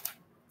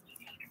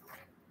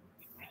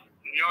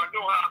 Y'all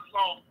know how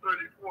Psalm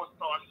 34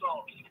 starts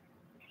off.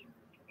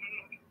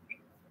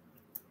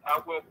 I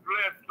will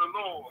bless the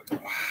Lord.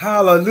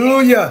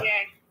 Hallelujah.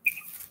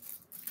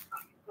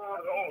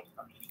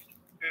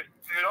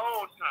 At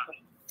all times.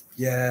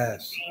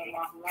 Yes.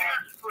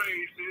 His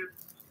praises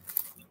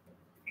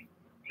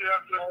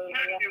shall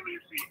continually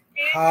be.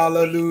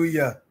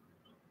 Hallelujah.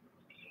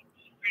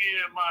 Be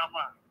in my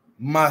mind.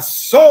 My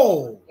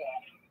soul.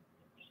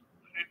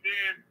 And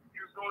then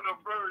you go to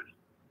verse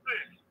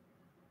 6.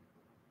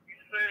 He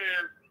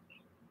says,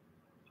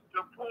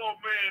 the poor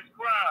man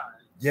cried.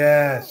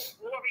 Yes.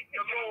 The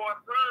Lord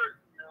heard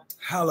him.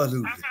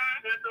 Hallelujah.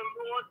 And the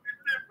Lord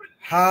delivered him.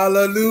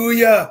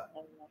 Hallelujah.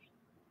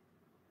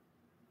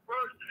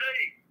 Verse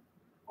 8.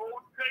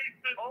 Oh,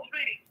 taste and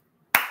see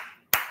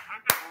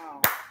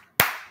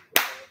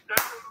that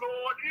the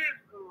Lord is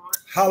good.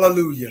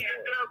 Hallelujah. And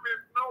there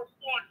is no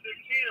want in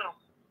him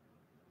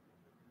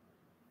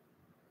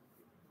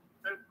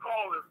that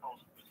calleth on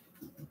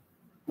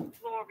him.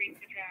 Glory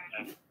to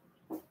God.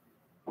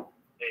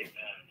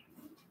 Amen.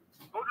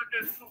 Go to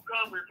these 2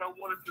 comments I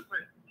wanted to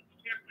make.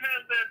 He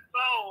penned that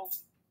song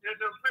in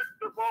the midst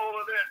of all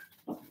of that.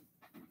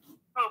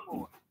 Come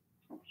on.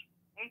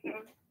 He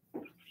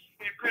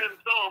penned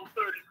Psalm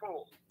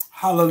 34.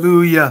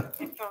 Hallelujah.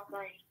 It's so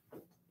great.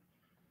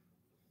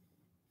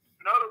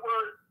 In other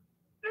words,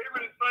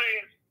 David is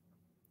saying,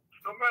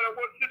 no matter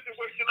what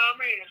situation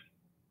I'm in,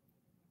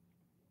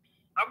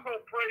 I'm going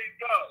to praise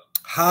God.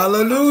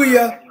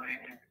 Hallelujah. No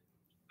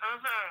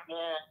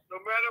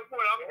matter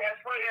what, I'm going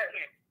to praise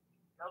him.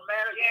 No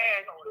matter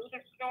through the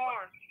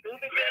storm, through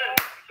the storm.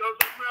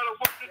 Doesn't matter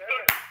what the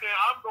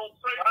circumstance, I'm going to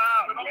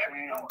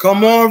praise him.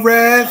 Come on,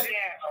 Rev.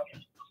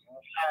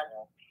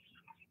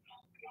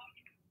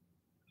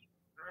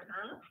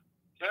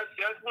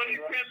 That's when he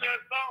penned that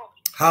song.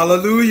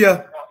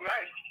 Hallelujah. All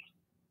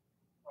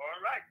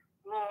right.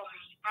 Well,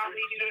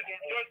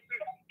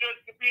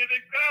 just to be an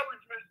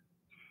encouragement.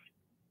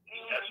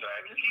 That's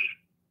right.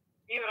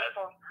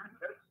 Beautiful.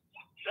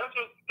 That's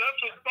a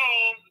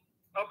song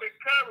of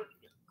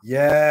encouragement.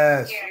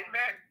 Yes.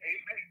 Amen.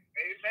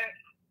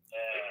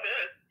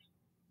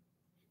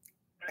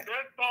 And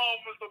that song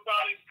was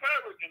about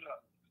encouraging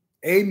us.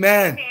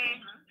 Amen.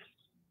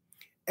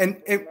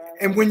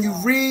 And when you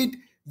read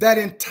that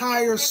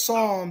entire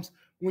Psalms,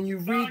 when you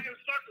read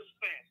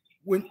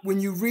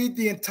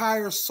the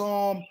entire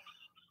Psalm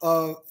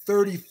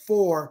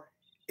 34,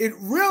 it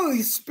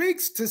really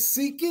speaks to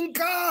seeking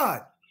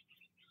God.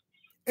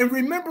 And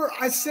remember,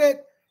 I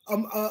said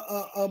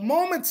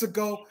moments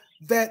ago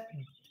that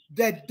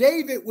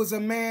David was a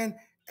man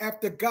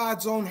after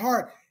God's own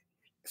heart.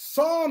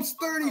 Psalms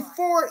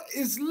 34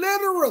 is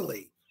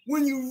literally,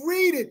 when you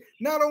read it,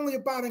 not only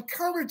about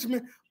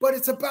encouragement, but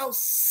it's about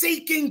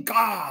seeking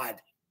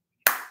God.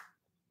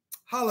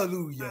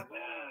 Hallelujah.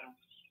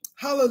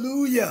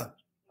 Hallelujah.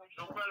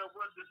 No matter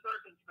what the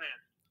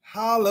circumstance.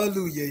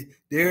 Hallelujah.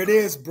 There it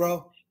is,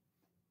 bro.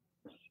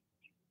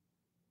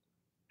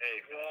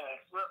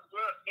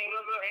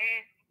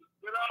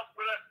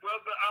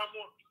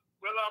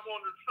 Whether I'm on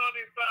the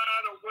sunny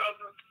side or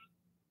whether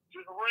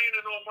it's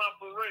raining on my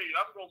parade,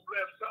 I'm going to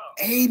bless God.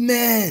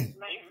 Amen.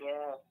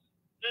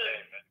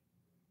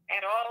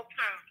 At all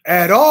times.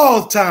 At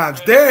all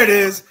times. There it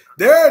is.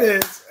 There it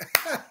is.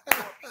 No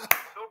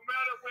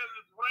matter whether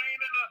it's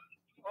raining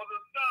or the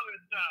sun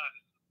is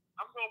shining,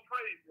 I'm going to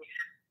praise you.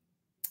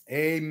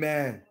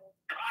 Amen.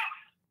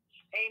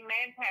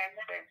 Amen,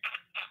 Pastor.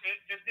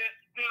 And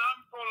then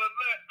I'm going to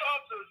let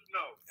others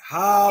know.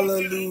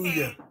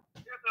 Hallelujah.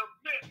 It's a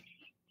myth.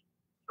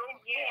 Those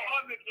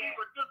 400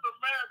 people, just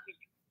imagine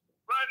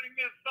writing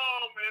this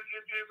psalm and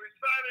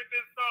reciting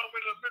this psalm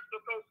in the midst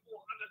of those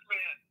 400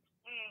 men.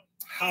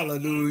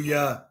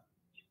 Hallelujah.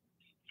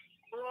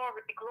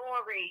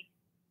 Glory.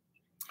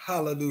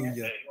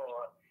 Hallelujah.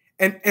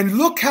 And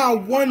look how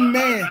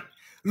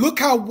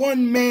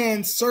one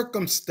man's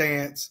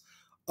circumstance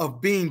of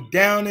being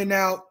down and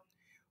out,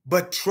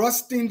 but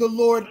trusting the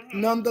Lord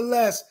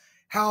nonetheless,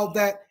 how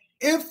that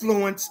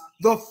influenced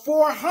the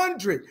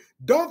 400.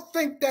 Don't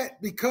think that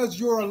because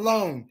you're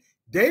alone.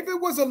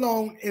 David was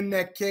alone in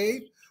that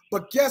cave,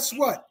 but guess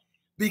what?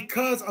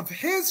 Because of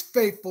his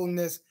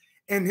faithfulness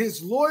and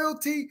his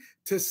loyalty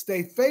to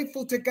stay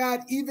faithful to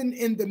God, even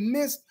in the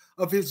midst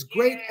of his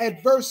great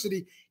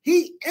adversity,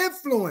 he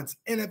influenced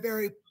in a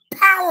very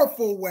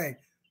powerful way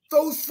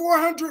those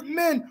 400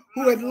 men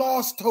who had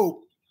lost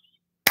hope.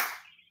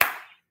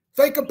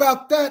 Think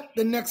about that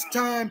the next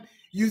time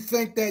you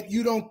think that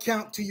you don't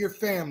count to your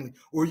family,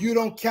 or you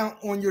don't count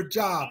on your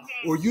job,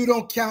 or you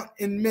don't count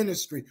in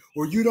ministry,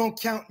 or you don't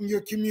count in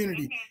your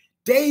community.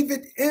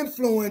 David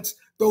influenced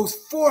those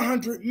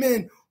 400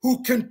 men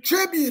who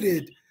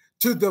contributed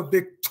to the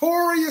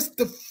victorious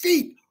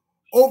defeat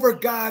over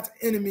God's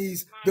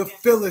enemies, the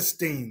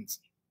Philistines.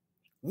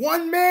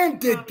 One man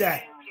did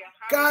that.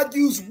 God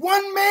used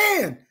one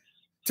man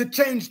to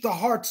change the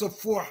hearts of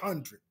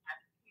 400.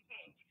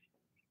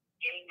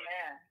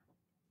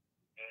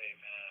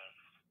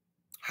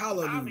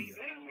 Hallelujah. One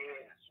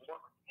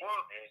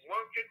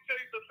can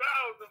chase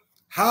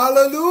 1,000.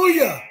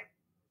 Hallelujah.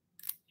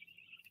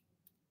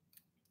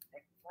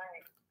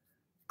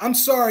 I'm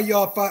sorry,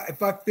 y'all,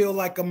 if I feel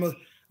like I'm a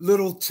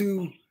little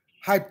too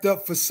hyped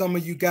up for some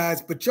of you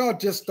guys, but y'all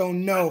just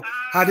don't know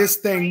how this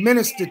thing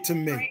ministered to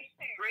me.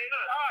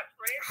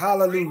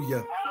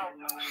 Hallelujah.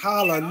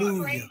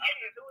 Hallelujah.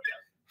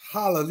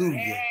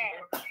 Hallelujah.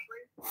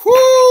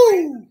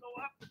 Whoo!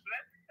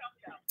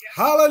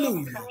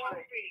 Hallelujah.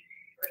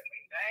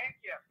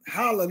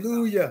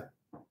 Hallelujah.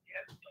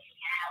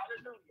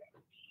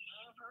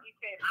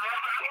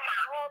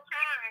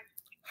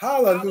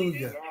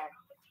 Hallelujah.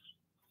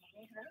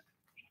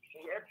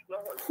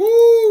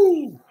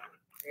 Whoo!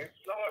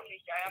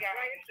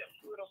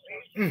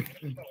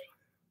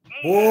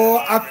 Boy,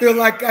 I feel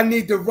like I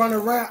need to run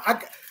around.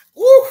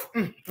 Woo!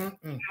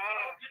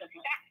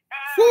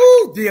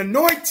 Woo! The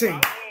anointing.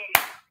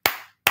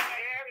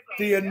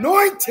 The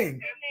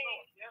anointing.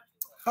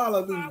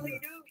 Hallelujah.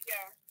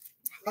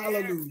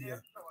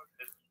 Hallelujah.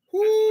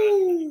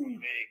 Woo!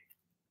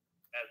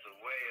 As a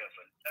way of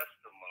a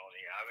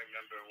testimony, I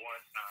remember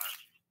one time,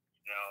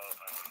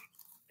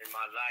 in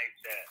my life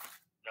that,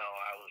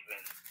 I was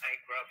in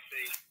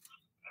bankruptcy,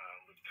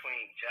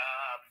 between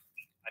jobs.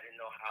 I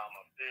didn't know how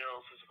my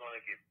bills was going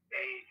to get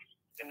paid.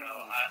 I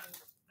know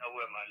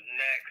where my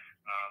next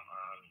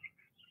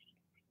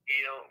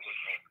deal was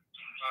going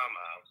to come.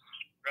 I was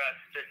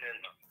sitting in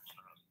the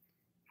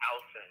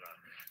house in the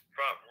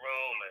front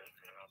room, and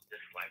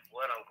just like,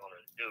 what I'm going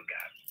to do,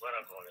 guys, what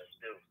I'm going to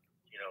do.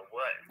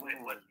 What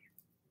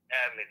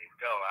had me to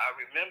go. I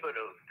remember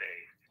those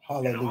days.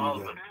 Hallelujah. And all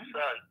of a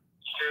sudden,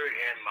 heard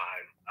in my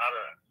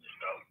other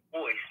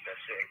voice that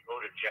said, go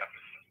to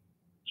Jefferson.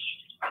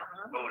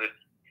 Go to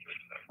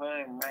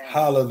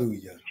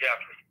Hallelujah.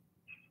 Jefferson.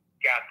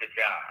 got the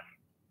job.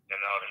 You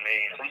know what I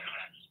mean?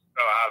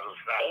 So I was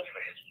like,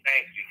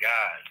 thank you,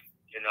 God.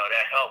 You know,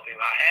 that helped him.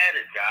 I had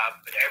a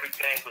job, but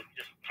everything was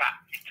just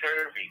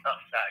topsy-turvy,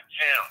 upside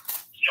down.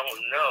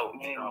 Don't know,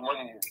 you know.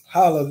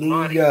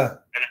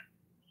 Hallelujah. And I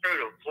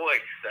heard a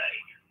voice say,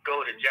 go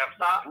to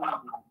Jefferson.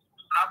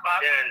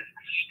 Then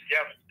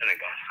Jefferson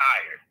got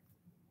hired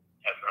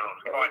as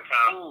a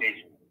part-time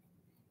agent.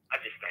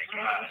 I just thank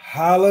God.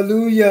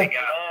 Hallelujah. Thank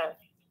God.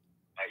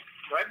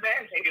 I've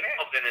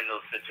been in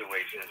those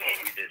situations where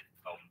we just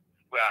know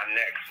where our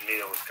next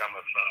meal is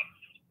coming from,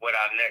 what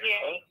our next,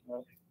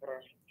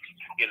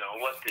 you know,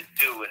 what to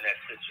do in that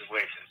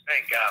situation.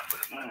 Thank God for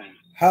the money.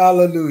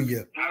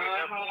 Hallelujah.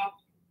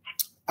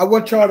 I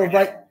want y'all to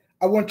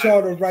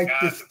write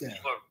this down.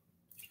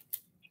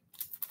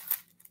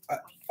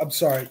 I'm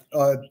sorry,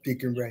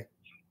 Deacon Ray.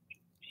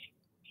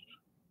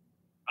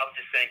 I'm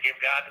just saying, give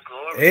God the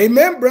glory.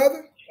 Amen,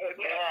 brother.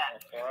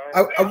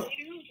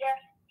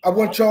 I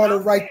want y'all to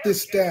write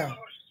this down.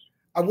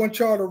 I want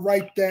y'all to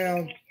write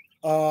down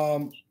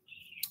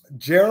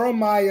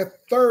Jeremiah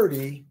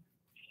 30,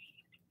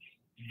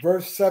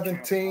 verse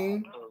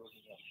 17,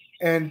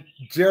 and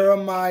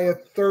Jeremiah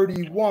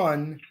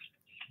 31,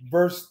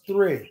 verse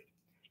 3.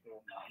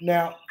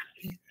 Now,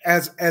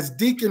 as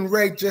Deacon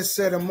Ray just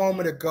said a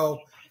moment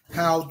ago,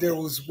 how there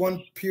was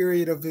one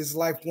period of his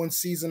life, one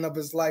season of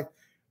his life,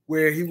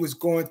 where he was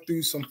going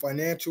through some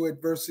financial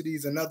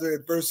adversities and other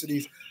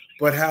adversities,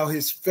 but how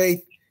his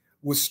faith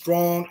was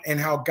strong and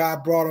how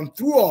God brought him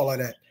through all of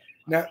that.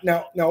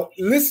 Now,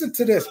 listen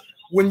to this.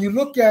 When you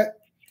look at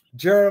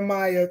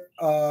Jeremiah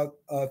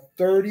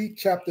 30,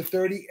 chapter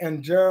 30,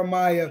 and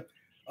Jeremiah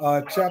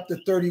chapter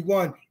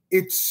 31,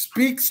 it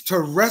speaks to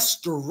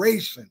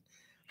restoration.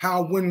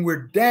 How when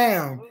we're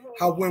down,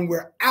 how when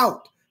we're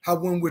out, how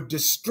when we're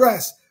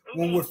distressed,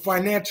 when we're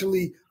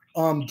financially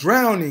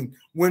drowning,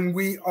 when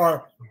we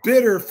are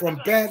bitter from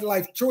bad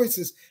life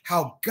choices,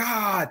 how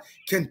God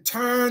can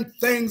turn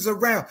things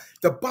around.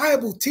 The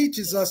Bible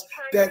teaches us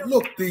that,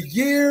 look, the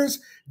years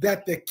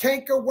that the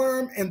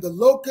cankerworm and the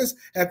locust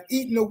have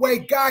eaten away,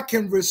 God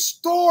can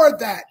restore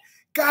that.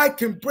 God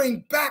can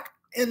bring back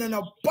in an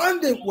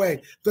abundant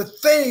way the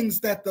things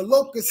that the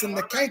locusts and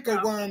the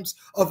cankerworms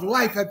of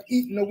life have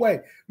eaten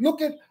away.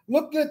 Look at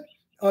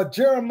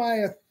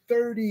Jeremiah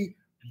 30,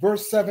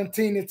 verse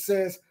 17. It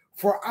says,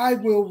 "For I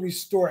will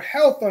restore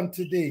health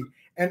unto thee,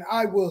 and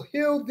I will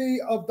heal thee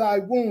of thy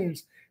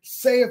wounds,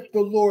 saith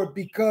the Lord,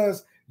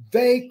 because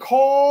they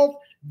called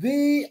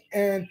thee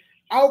an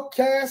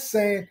outcast,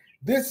 saying,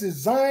 This is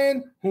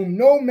Zion, whom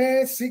no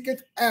man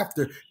seeketh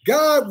after."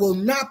 God will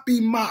not be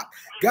mocked.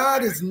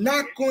 God is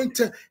not going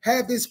to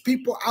have his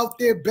people out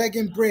there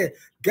begging bread.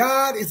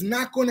 God is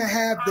not going to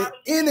have the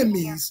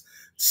enemies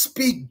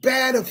speak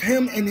bad of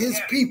him and his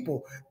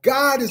people.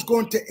 God is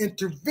going to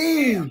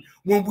intervene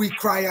when we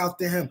cry out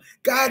to him.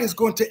 God is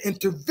going to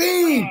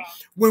intervene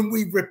when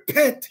we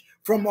repent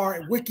from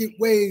our wicked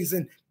ways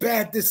and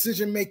bad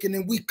decision making,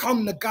 and we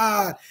come to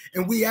God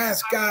and we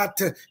ask God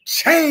to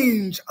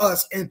change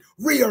us and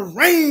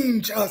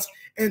rearrange us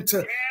and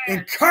to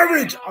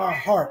encourage our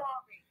heart.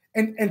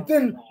 And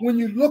then when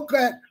you look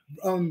at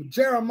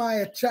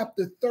Jeremiah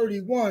chapter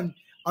 31,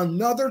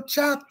 another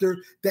chapter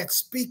that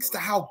speaks to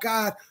how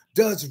God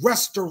does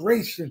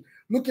restoration.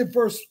 Look at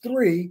verse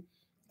 3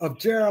 of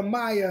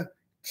Jeremiah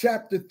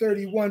chapter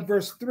 31,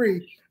 verse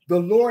 3. "The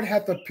Lord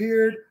hath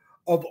appeared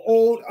of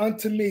old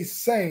unto me,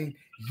 saying,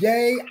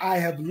 Yea, I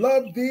have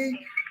loved thee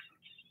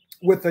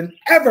with an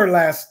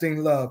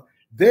everlasting love.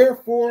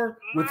 Therefore,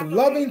 with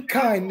loving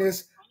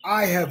kindness,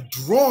 I have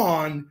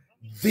drawn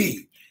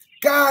thee."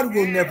 God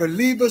will never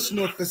leave us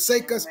nor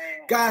forsake us.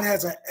 God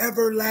has an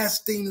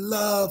everlasting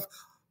love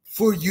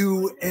for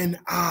you and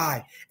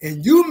I.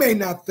 And you may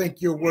not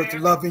think you're worth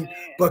loving,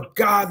 but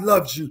God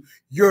loves you.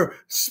 Your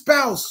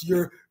spouse,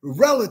 your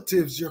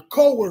relatives, your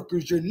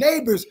coworkers, your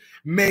neighbors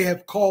may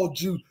have called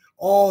you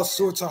all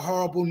sorts of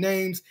horrible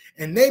names,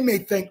 and they may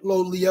think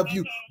lowly of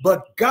you,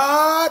 but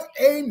God,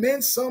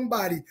 amen,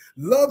 somebody,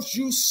 loves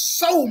you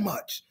so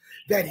much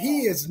that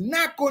he is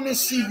not going to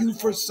see you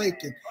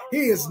forsaken.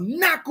 He is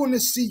not going to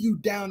see you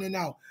down and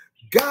out.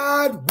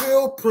 God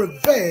will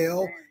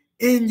prevail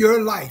in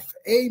your life.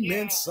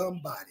 Amen,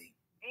 somebody.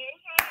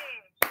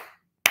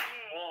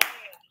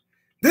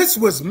 This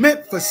was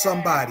meant for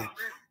somebody.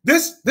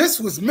 This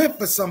was meant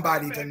for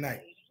somebody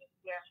tonight.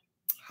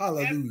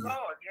 Hallelujah.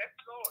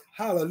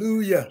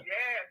 Hallelujah.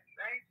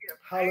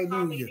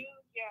 Hallelujah.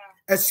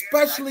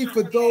 Especially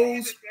for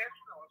those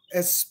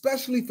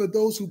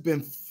who've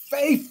been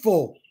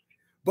faithful,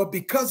 but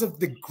because of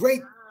the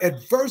great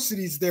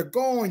adversities they're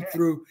going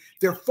through,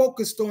 they're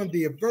focused on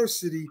the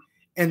adversity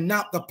and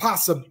not the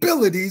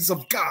possibilities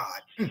of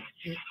God.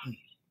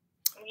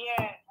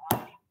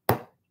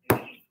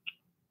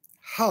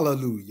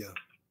 Hallelujah.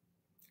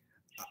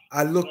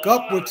 I look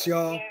upwards,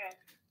 y'all.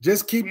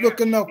 Just keep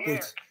looking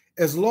upwards.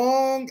 As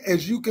long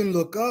as you can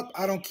look up,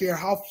 I don't care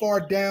how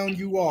far down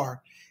you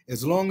are,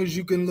 as long as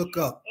you can look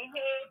up.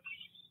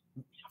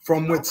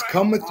 From whence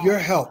cometh your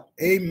help.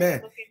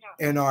 Amen.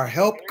 And our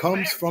help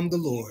comes from the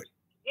Lord.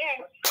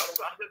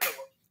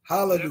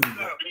 Hallelujah.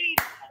 Depend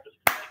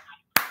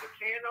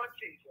on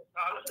Jesus.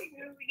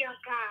 Hallelujah.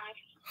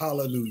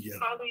 Hallelujah.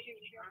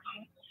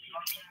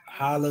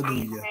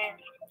 Hallelujah. Hallelujah.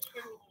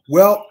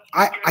 Well,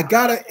 I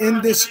gotta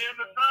end this.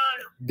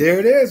 There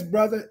it is,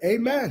 brother.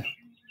 Amen. Amen.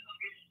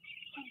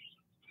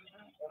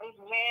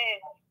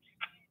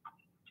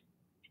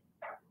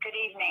 Good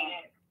evening.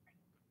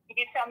 Can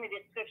you tell me the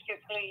scripture,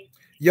 please?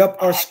 Yep,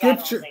 our I got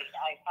scripture. on late.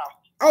 I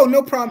apologize. Oh,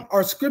 no problem.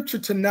 Our scripture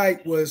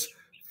tonight was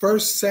 1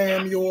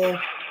 Samuel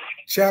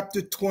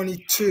chapter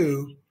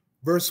 22,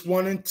 verse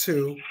 1 and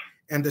 2.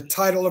 And the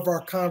title of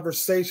our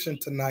conversation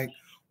tonight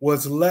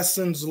was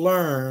Lessons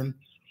Learned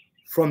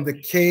from the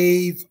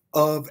Cave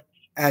of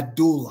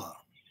Adullam.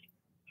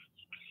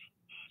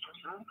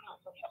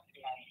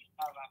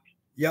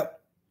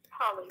 Yep.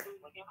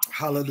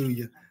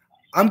 Hallelujah.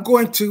 I'm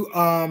going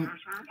to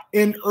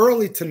end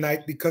early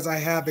tonight because I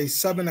have a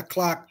 7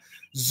 o'clock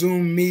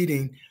Zoom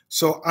meeting.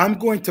 So I'm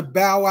going to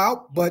bow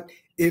out. But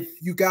if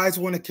you guys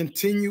want to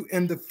continue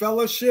in the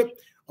fellowship,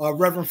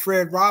 Reverend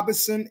Fred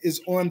Robinson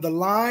is on the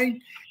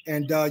line,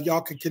 and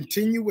y'all can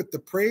continue with the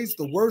praise,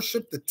 the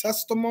worship, the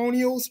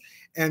testimonials,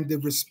 and the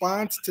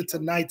response to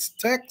tonight's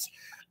text.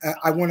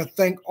 I want to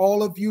thank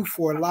all of you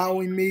for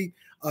allowing me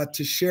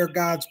to share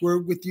God's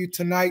word with you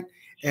tonight.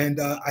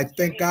 And I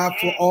thank God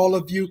for all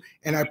of you,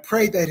 and I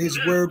pray that his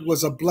word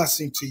was a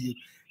blessing to you.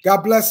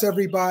 God bless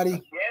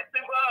everybody.